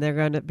panels and they're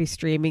going to be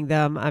streaming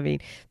them. I mean,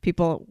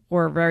 people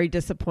were very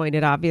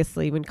disappointed,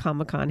 obviously, when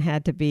Comic-Con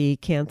had to be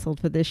canceled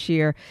for this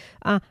year.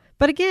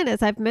 But again,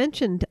 as I've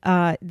mentioned,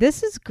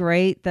 this is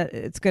great that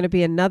it's going to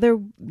be another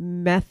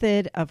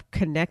method of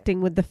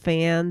connecting with the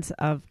fans,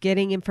 of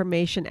getting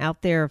information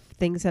out there of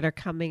things that are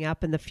coming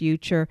up in the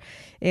future.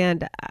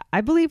 And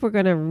I believe we're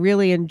going to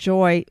really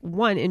enjoy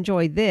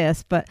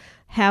this, but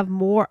have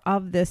more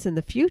of this in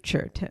the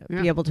future to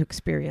be able to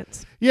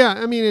experience. Yeah,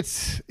 I mean,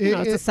 it's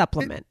a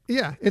supplement.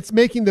 It's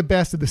making the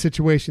best of the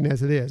situation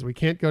as it is. We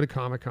can't go to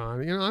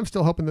Comic-Con. I'm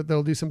still hoping that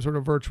they'll do some sort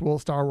of virtual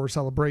Star Wars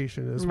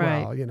celebration as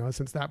well,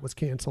 since that was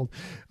canceled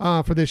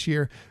for this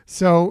year.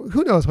 So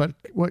who knows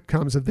what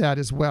comes of that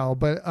as well.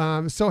 But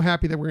I'm so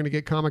happy that we're going to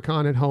get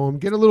Comic-Con at home,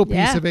 get a little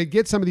piece of it,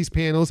 get some of these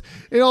panels.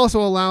 It also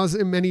allows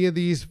many of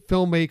these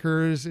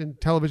filmmakers and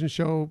television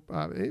show,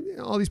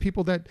 all these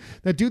people that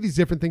do these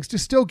different things to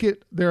still get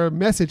their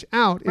message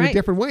out in a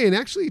different way, and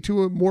actually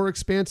to a more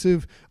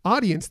expansive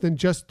audience than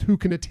just who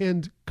can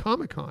attend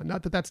Comic-Con.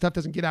 Not that stuff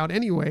doesn't get out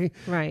anyway,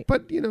 right?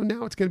 But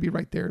now it's going to be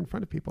right there in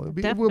front of people.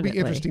 It will be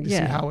interesting to see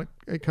how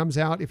it comes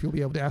out, if you'll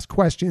be able to ask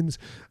questions,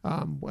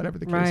 whatever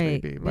the case may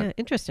be. But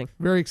interesting.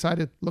 Very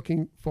excited,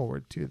 looking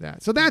forward to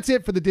that. So that's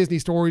it for the Disney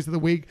stories of the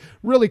week.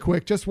 Really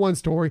quick, just one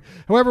story.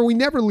 However, we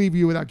never leave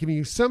you without giving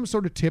you some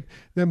sort of tip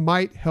that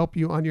might help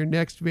you on your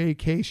next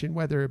vacation,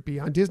 whether it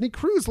be on Disney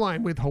Cruise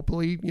Line with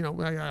hopefully,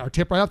 our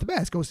tip right off the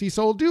bat, go see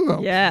Soul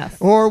Duo. Yes.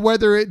 Or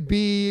whether it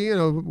be,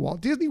 Walt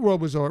Disney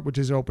World Resort, which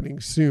is opening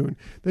soon,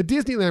 the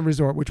Disneyland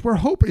Resort, which we're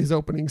hoping is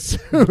opening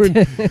soon.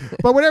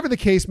 But whatever the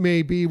case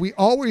may be, we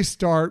always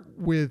start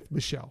with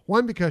Michelle.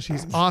 One, because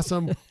she's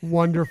awesome,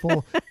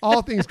 wonderful,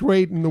 all things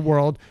great in the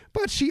world,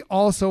 but she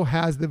also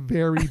has the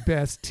very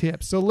best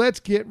tips. So let's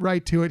get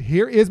right to it.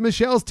 Here is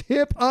Michelle's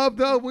tip of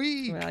the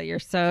week. Well, you're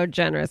so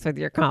generous with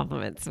your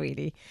compliments,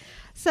 sweetie.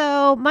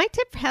 So my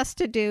tip has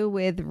to do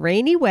with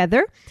rainy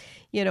weather.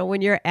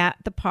 When you're at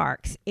the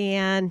parks,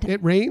 and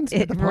it rains.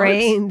 It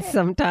rains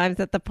sometimes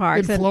at the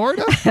parks in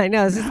Florida. I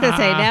know. I was just going to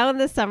say, now in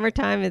the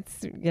summertime,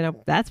 it's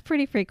that's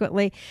pretty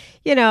frequently.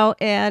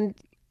 And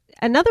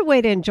another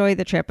way to enjoy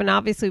the trip, and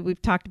obviously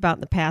we've talked about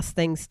in the past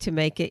things to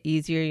make it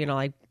easier.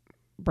 Like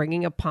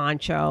bringing a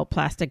poncho,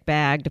 plastic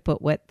bag to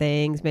put wet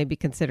things, maybe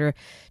consider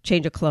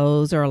change of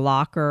clothes or a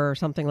locker or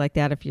something like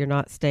that if you're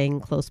not staying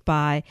close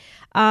by.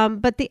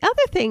 But the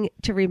other thing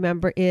to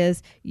remember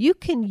is you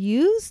can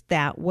use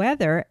that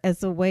weather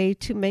as a way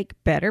to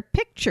make better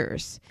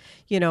pictures.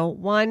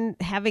 One,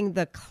 having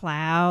the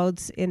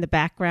clouds in the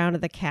background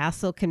of the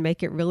castle can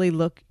make it really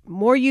look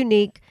more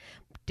unique,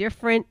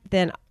 different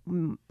than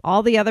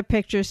all the other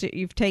pictures that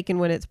you've taken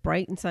when it's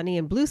bright and sunny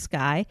and blue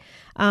sky.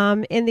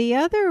 And the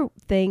other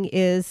thing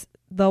is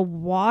the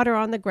water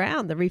on the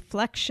ground, the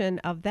reflection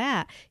of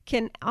that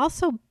can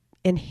also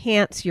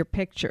enhance your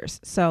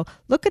pictures. So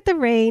look at the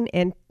rain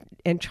and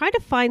try to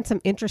find some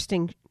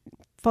interesting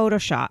photo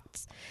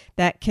shots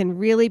that can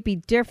really be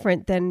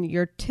different than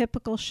your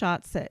typical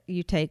shots that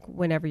you take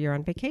whenever you're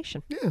on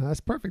vacation. Yeah, that's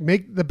perfect.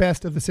 Make the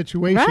best of the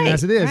situation Right,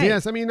 as it is. right.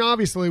 Yes, I mean,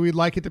 obviously we'd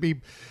like it to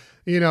be,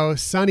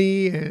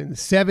 sunny and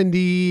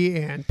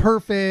 70 and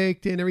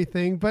perfect and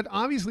everything, but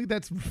obviously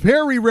that's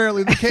very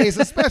rarely the case,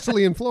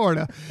 especially in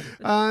Florida.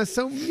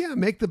 So yeah,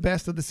 make the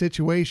best of the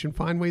situation.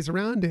 Find ways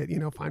around it.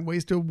 Find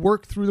ways to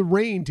work through the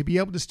rain to be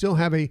able to still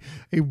have a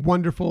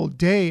wonderful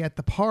day at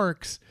the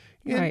parks.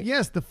 And Right.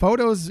 yes, the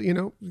photos,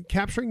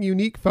 capturing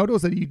unique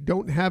photos that you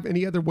don't have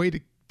any other way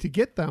to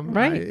get them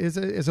Right.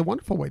 is a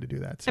wonderful way to do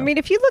that. So. I mean,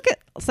 if you look at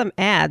some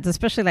ads,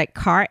 especially like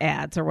car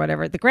ads or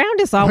whatever, the ground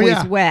is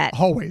always wet.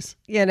 Always.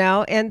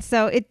 And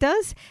so it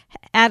does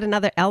add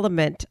another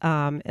element.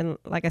 And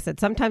like I said,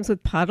 sometimes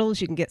with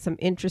puddles, you can get some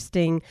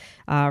interesting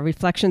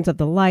reflections of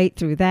the light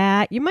through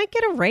that. You might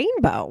get a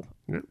rainbow.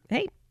 Yeah.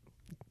 Hey,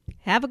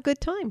 have a good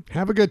time.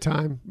 Have a good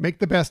time. Make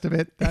the best of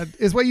it. That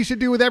is what you should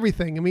do with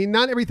everything. I mean,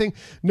 not everything,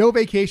 no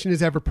vacation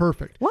is ever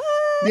perfect. What?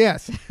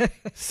 Yes.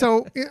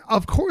 So,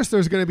 of course,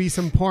 there's going to be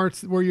some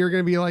parts where you're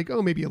going to be like,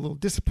 oh, maybe a little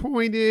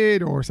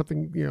disappointed or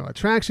something,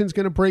 attraction's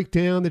going to break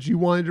down that you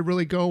wanted to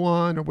really go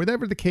on or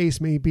whatever the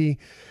case may be.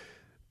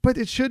 But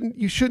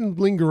you shouldn't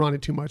linger on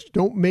it too much.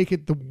 Don't make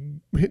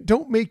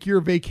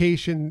your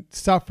vacation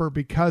suffer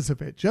because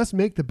of it. Just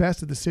make the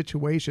best of the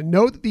situation.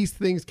 Know that these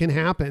things can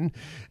happen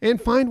and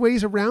find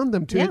ways around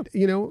them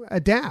to,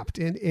 adapt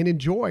and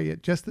enjoy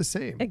it just the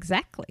same.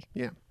 Exactly.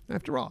 Yeah.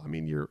 After all, I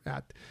mean, you're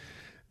at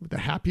the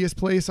happiest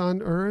place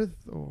on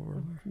earth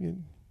or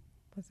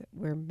Was it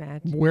where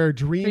where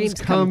dreams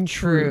come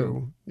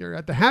true. You're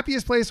at the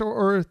happiest place on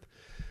earth.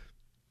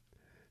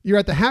 You're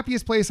at the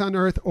happiest place on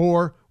earth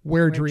or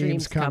where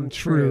dreams come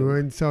true.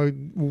 And so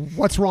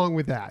what's wrong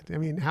with that? I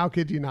mean, how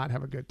could you not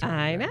have a good time?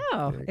 I there?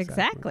 know. Yeah,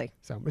 Exactly.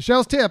 So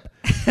Michelle's tip,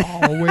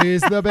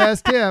 always the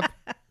best tip.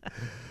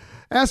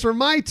 As for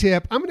my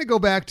tip, I'm going to go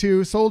back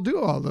to Sol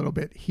Duo a little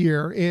bit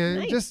here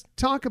and just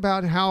talk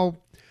about how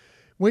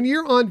when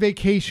you're on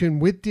vacation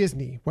with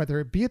Disney, whether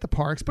it be at the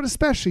parks, but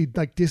especially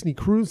like Disney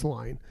Cruise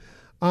Line,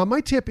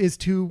 my tip is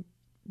to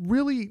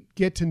really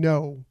get to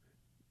know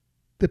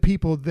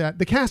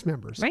the cast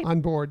members on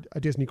board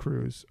a Disney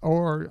cruise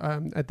or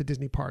at the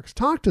Disney parks.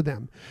 Talk to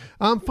them,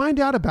 find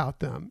out about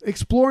them,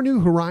 explore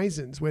new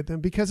horizons with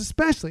them, because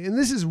especially, and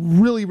this is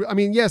really, I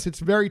mean, yes, it's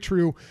very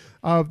true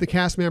of the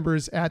cast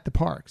members at the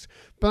parks,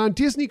 but on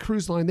Disney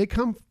Cruise Line, they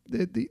come,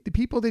 the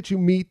people that you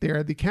meet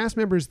there, the cast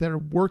members that are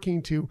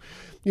working to,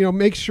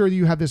 make sure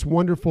you have this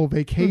wonderful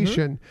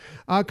vacation,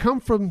 come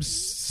from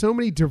so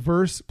many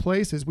diverse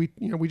places. We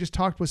just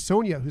talked with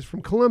Sonia, who's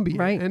from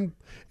Colombia,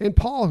 and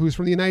Paul, who's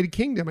from the United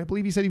Kingdom. I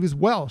believe he said he was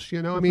Welsh.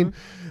 I mean,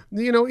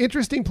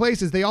 interesting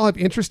places. They all have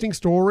interesting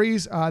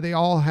stories. They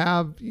all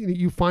have,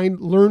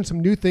 learn some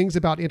new things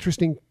about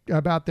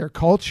their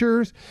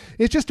cultures.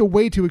 It's just a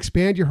way to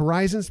expand your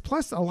horizons.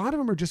 Plus, a lot of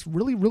them are just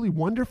really, really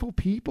wonderful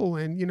people,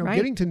 and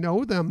getting to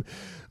know them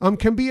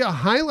can be a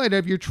highlight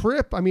of your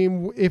trip. I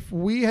mean, if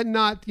we had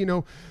not,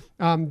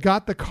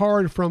 got the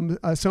card from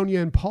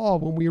Sonia and Paul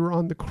when we were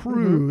on the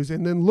cruise,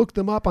 and then looked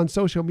them up on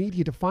social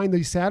media to find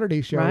these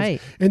Saturday shows,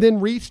 and then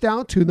reached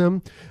out to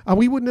them,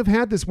 we wouldn't have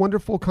had this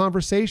wonderful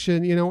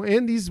conversation,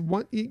 and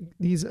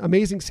these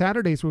amazing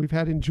Saturdays where we've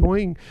had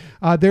enjoying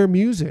their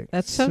music.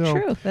 That's so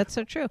true. That's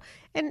so true.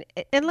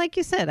 And like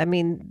you said, I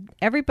mean,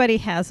 everybody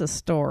has a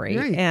story,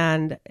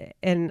 and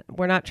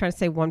we're not trying to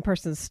say one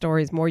person's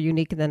story is more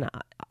unique than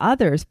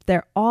others.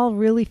 They're all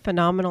really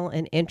phenomenal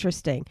and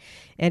interesting.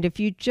 And if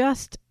you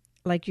just,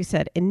 like you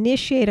said,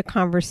 initiate a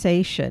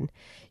conversation,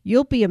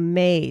 you'll be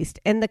amazed.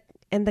 And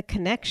the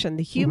connection,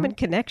 the human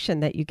connection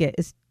that you get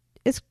is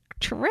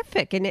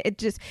terrific. And it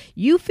just,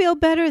 you feel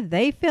better,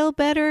 they feel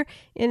better,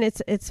 and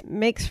it's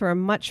makes for a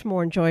much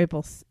more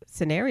enjoyable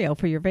scenario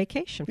for your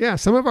vacation. Yeah,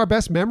 some of our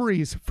best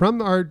memories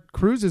from our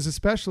cruises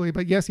especially,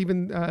 but yes,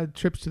 even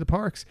trips to the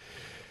parks,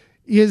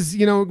 is,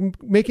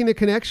 making a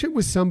connection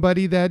with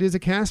somebody that is a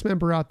cast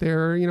member out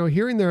there,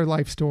 hearing their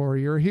life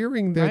story or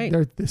hearing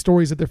the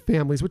stories of their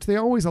families, which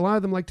a lot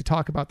of them like to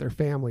talk about their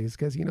families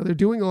because, they're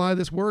doing a lot of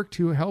this work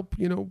to help,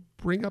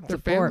 bring up their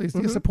families,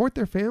 support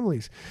their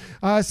families.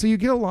 So you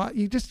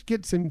just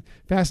get some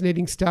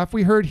fascinating stuff.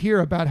 We heard here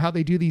about how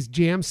they do these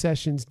jam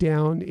sessions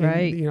down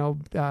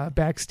in,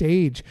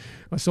 backstage,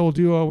 a Sol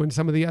Duo and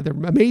some of the other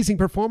amazing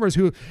performers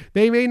who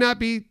they may not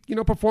be,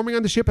 performing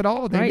on the ship at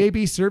all. They may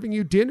be serving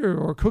you dinner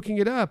or cooking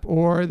it up,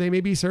 or they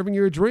may be serving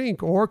you a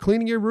drink or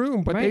cleaning your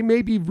room, but they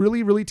may be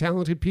really, really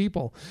talented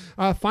people.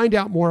 Find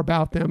out more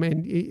about them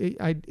and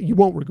you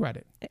won't regret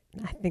it.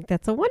 I think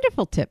that's a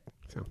wonderful tip.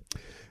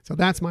 So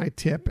that's my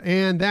tip.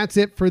 And that's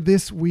it for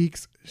this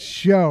week's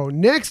show.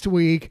 Next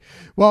week,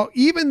 well,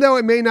 even though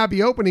it may not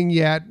be opening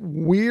yet,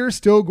 we're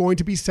still going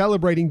to be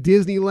celebrating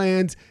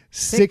Disneyland's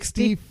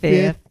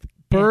 65th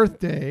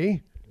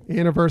birthday,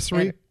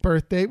 anniversary,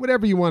 birthday,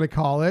 whatever you want to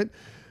call it,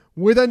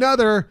 with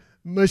another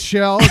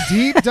Michelle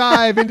deep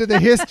dive into the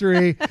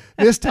history,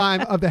 this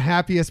time of the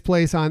happiest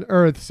place on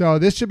earth. So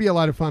this should be a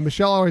lot of fun.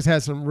 Michelle always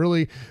has some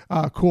really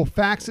cool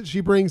facts that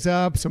she brings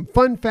up, some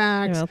fun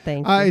facts. Well,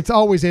 thank you. It's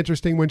always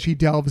interesting when she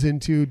delves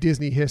into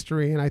Disney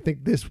history, and I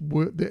think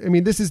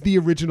this is the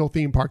original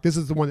theme park. This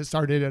is the one that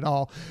started it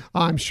all.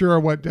 I'm sure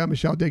what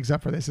Michelle digs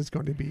up for this is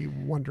going to be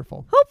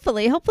wonderful.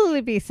 Hopefully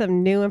it'll be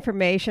some new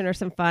information or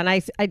some fun. I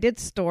did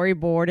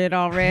storyboard it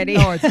already.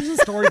 No, it's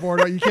just a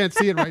storyboard. You can't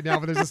see it right now,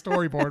 but there's a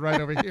storyboard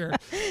right over here.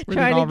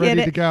 Trying all to get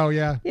ready it to go.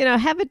 Yeah.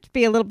 Have it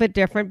be a little bit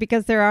different,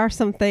 because there are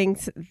some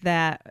things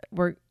that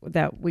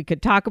we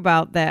could talk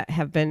about that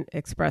have been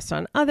expressed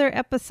on other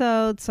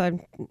episodes. So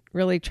I'm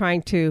really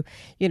trying to,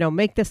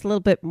 make this a little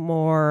bit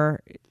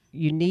more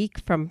unique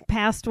from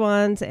past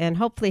ones, and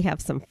hopefully have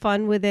some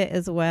fun with it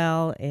as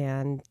well,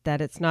 and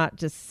that it's not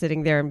just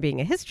sitting there and being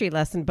a history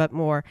lesson, but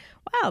more,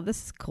 wow,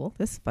 this is cool,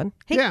 this is fun.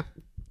 Hey,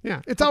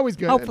 yeah, it's always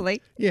good.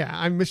 Hopefully. Yeah,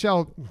 I'm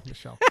Michelle.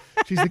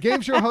 She's the game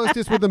show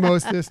hostess with the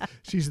mostest.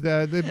 She's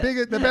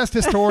the best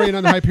historian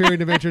on the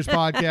Hyperion Adventures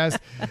podcast,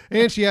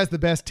 and she has the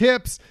best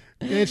tips,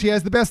 and she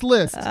has the best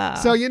list.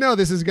 So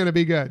this is going to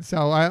be good.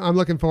 So I'm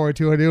looking forward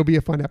to it. It'll be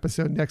a fun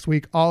episode next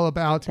week, all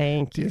about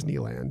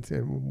Disneyland,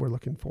 and we're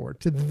looking forward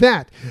to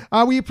that.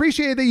 We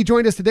appreciate that you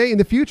joined us today. In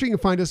the future, you can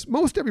find us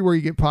most everywhere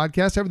you get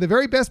podcasts. However, the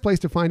very best place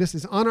to find us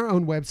is on our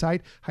own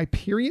website,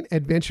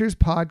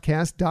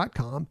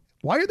 HyperionAdventurespodcast.com.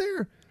 While you're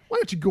there, why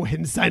don't you go ahead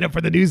and sign up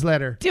for the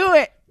newsletter? Do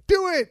it.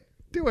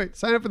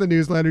 Sign up for the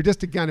newsletter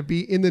just to kind of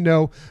be in the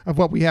know of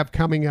what we have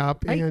coming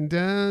up. Right. And,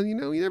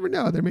 you never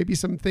know. There may be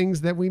some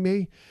things that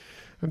I'm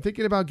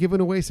thinking about giving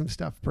away some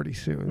stuff pretty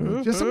soon.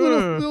 Mm-hmm. Just some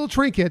little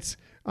trinkets.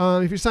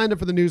 If you're signed up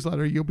for the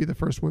newsletter, you'll be the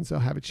first ones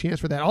that'll have a chance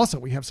for that. Also,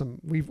 we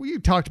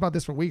talked about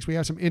this for weeks. We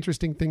have some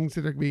interesting things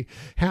that are going to be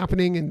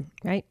happening, and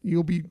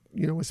you'll be,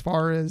 as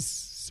far as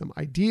some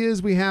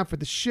ideas we have for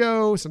the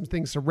show, some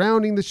things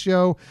surrounding the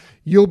show,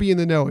 you'll be in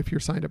the know if you're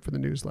signed up for the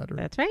newsletter.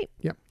 That's right.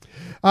 Yep.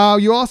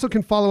 You also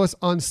can follow us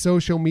on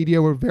social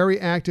media. We're very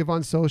active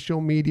on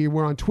social media.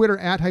 We're on Twitter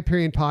at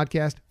Hyperion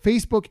Podcast,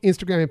 Facebook,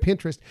 Instagram, and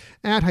Pinterest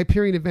at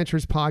Hyperion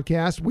Adventures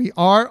Podcast. We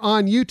are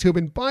on YouTube.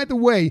 And by the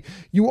way,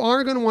 you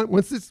are going to want,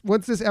 once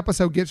this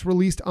episode gets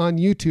released on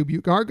YouTube,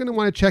 you are going to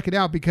want to check it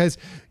out, because,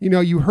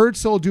 you heard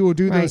Soul Duo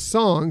do those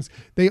songs.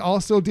 They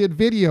also did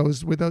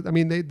videos with those. I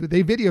mean, they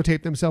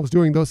videotaped themselves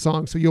doing those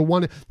songs. So you'll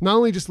want to not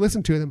only just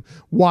listen to them,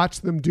 watch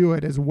them do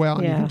it as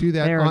well. Yeah, and you can do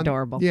that. They're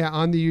adorable. Yeah,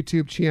 on the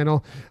YouTube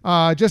channel.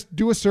 Just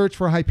do a search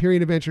for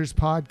Hyperion Adventures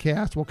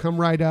Podcast. We'll come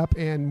right up,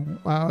 and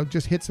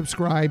just hit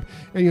subscribe,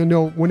 and you'll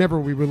know whenever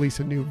we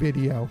release a new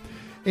video.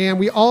 And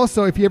we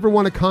also, if you ever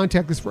want to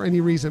contact us for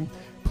any reason,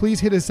 please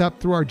hit us up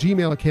through our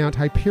Gmail account,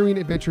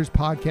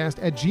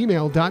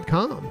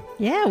 HyperionAdventuresPodcast@gmail.com.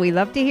 Yeah, we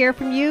love to hear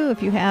from you.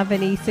 If you have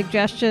any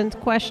suggestions,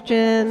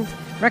 questions,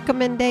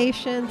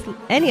 recommendations,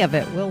 any of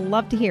it, we'll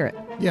love to hear it.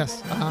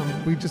 Yes,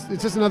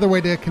 it's just another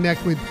way to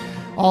connect with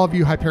all of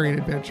you Hyperion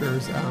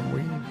Adventurers.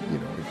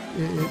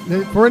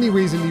 For any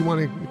reason you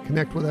want to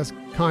connect with us,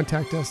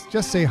 contact us.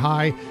 Just say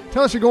hi.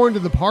 Tell us you're going to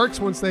the parks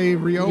once they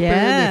reopen.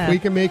 Yeah. If we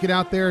can make it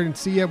out there and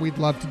see you, we'd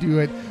love to do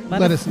it.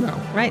 Let us know.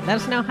 Right. Let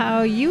us know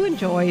how you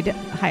enjoyed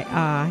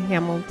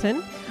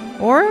Hamilton,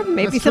 or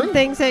maybe That's some true.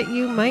 things that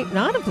you might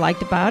not have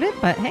liked about it.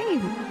 But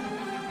hey,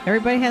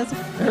 everybody has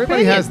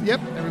Everybody has their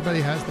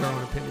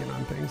own opinion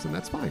on things, and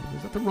that's fine.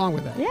 There's nothing wrong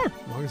with that. Yeah.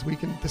 As long as we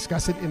can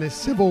discuss it in a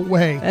civil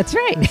way. That's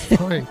right. It's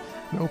fine.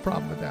 No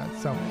problem with that.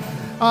 So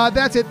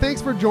that's it.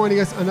 Thanks for joining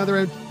us.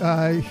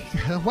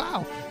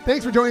 Wow.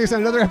 Thanks for joining us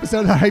on another episode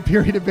of the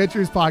Hyperion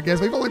Adventures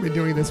Podcast. We've only been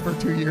doing this for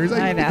 2 years.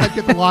 I know. I'd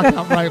get the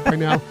lockout right by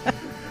now.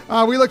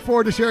 We look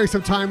forward to sharing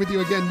some time with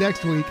you again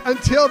next week.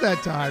 Until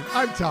that time,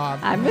 I'm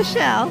Tom. I'm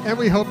Michelle. And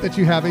we hope that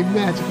you have a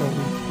magical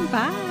week.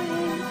 Bye.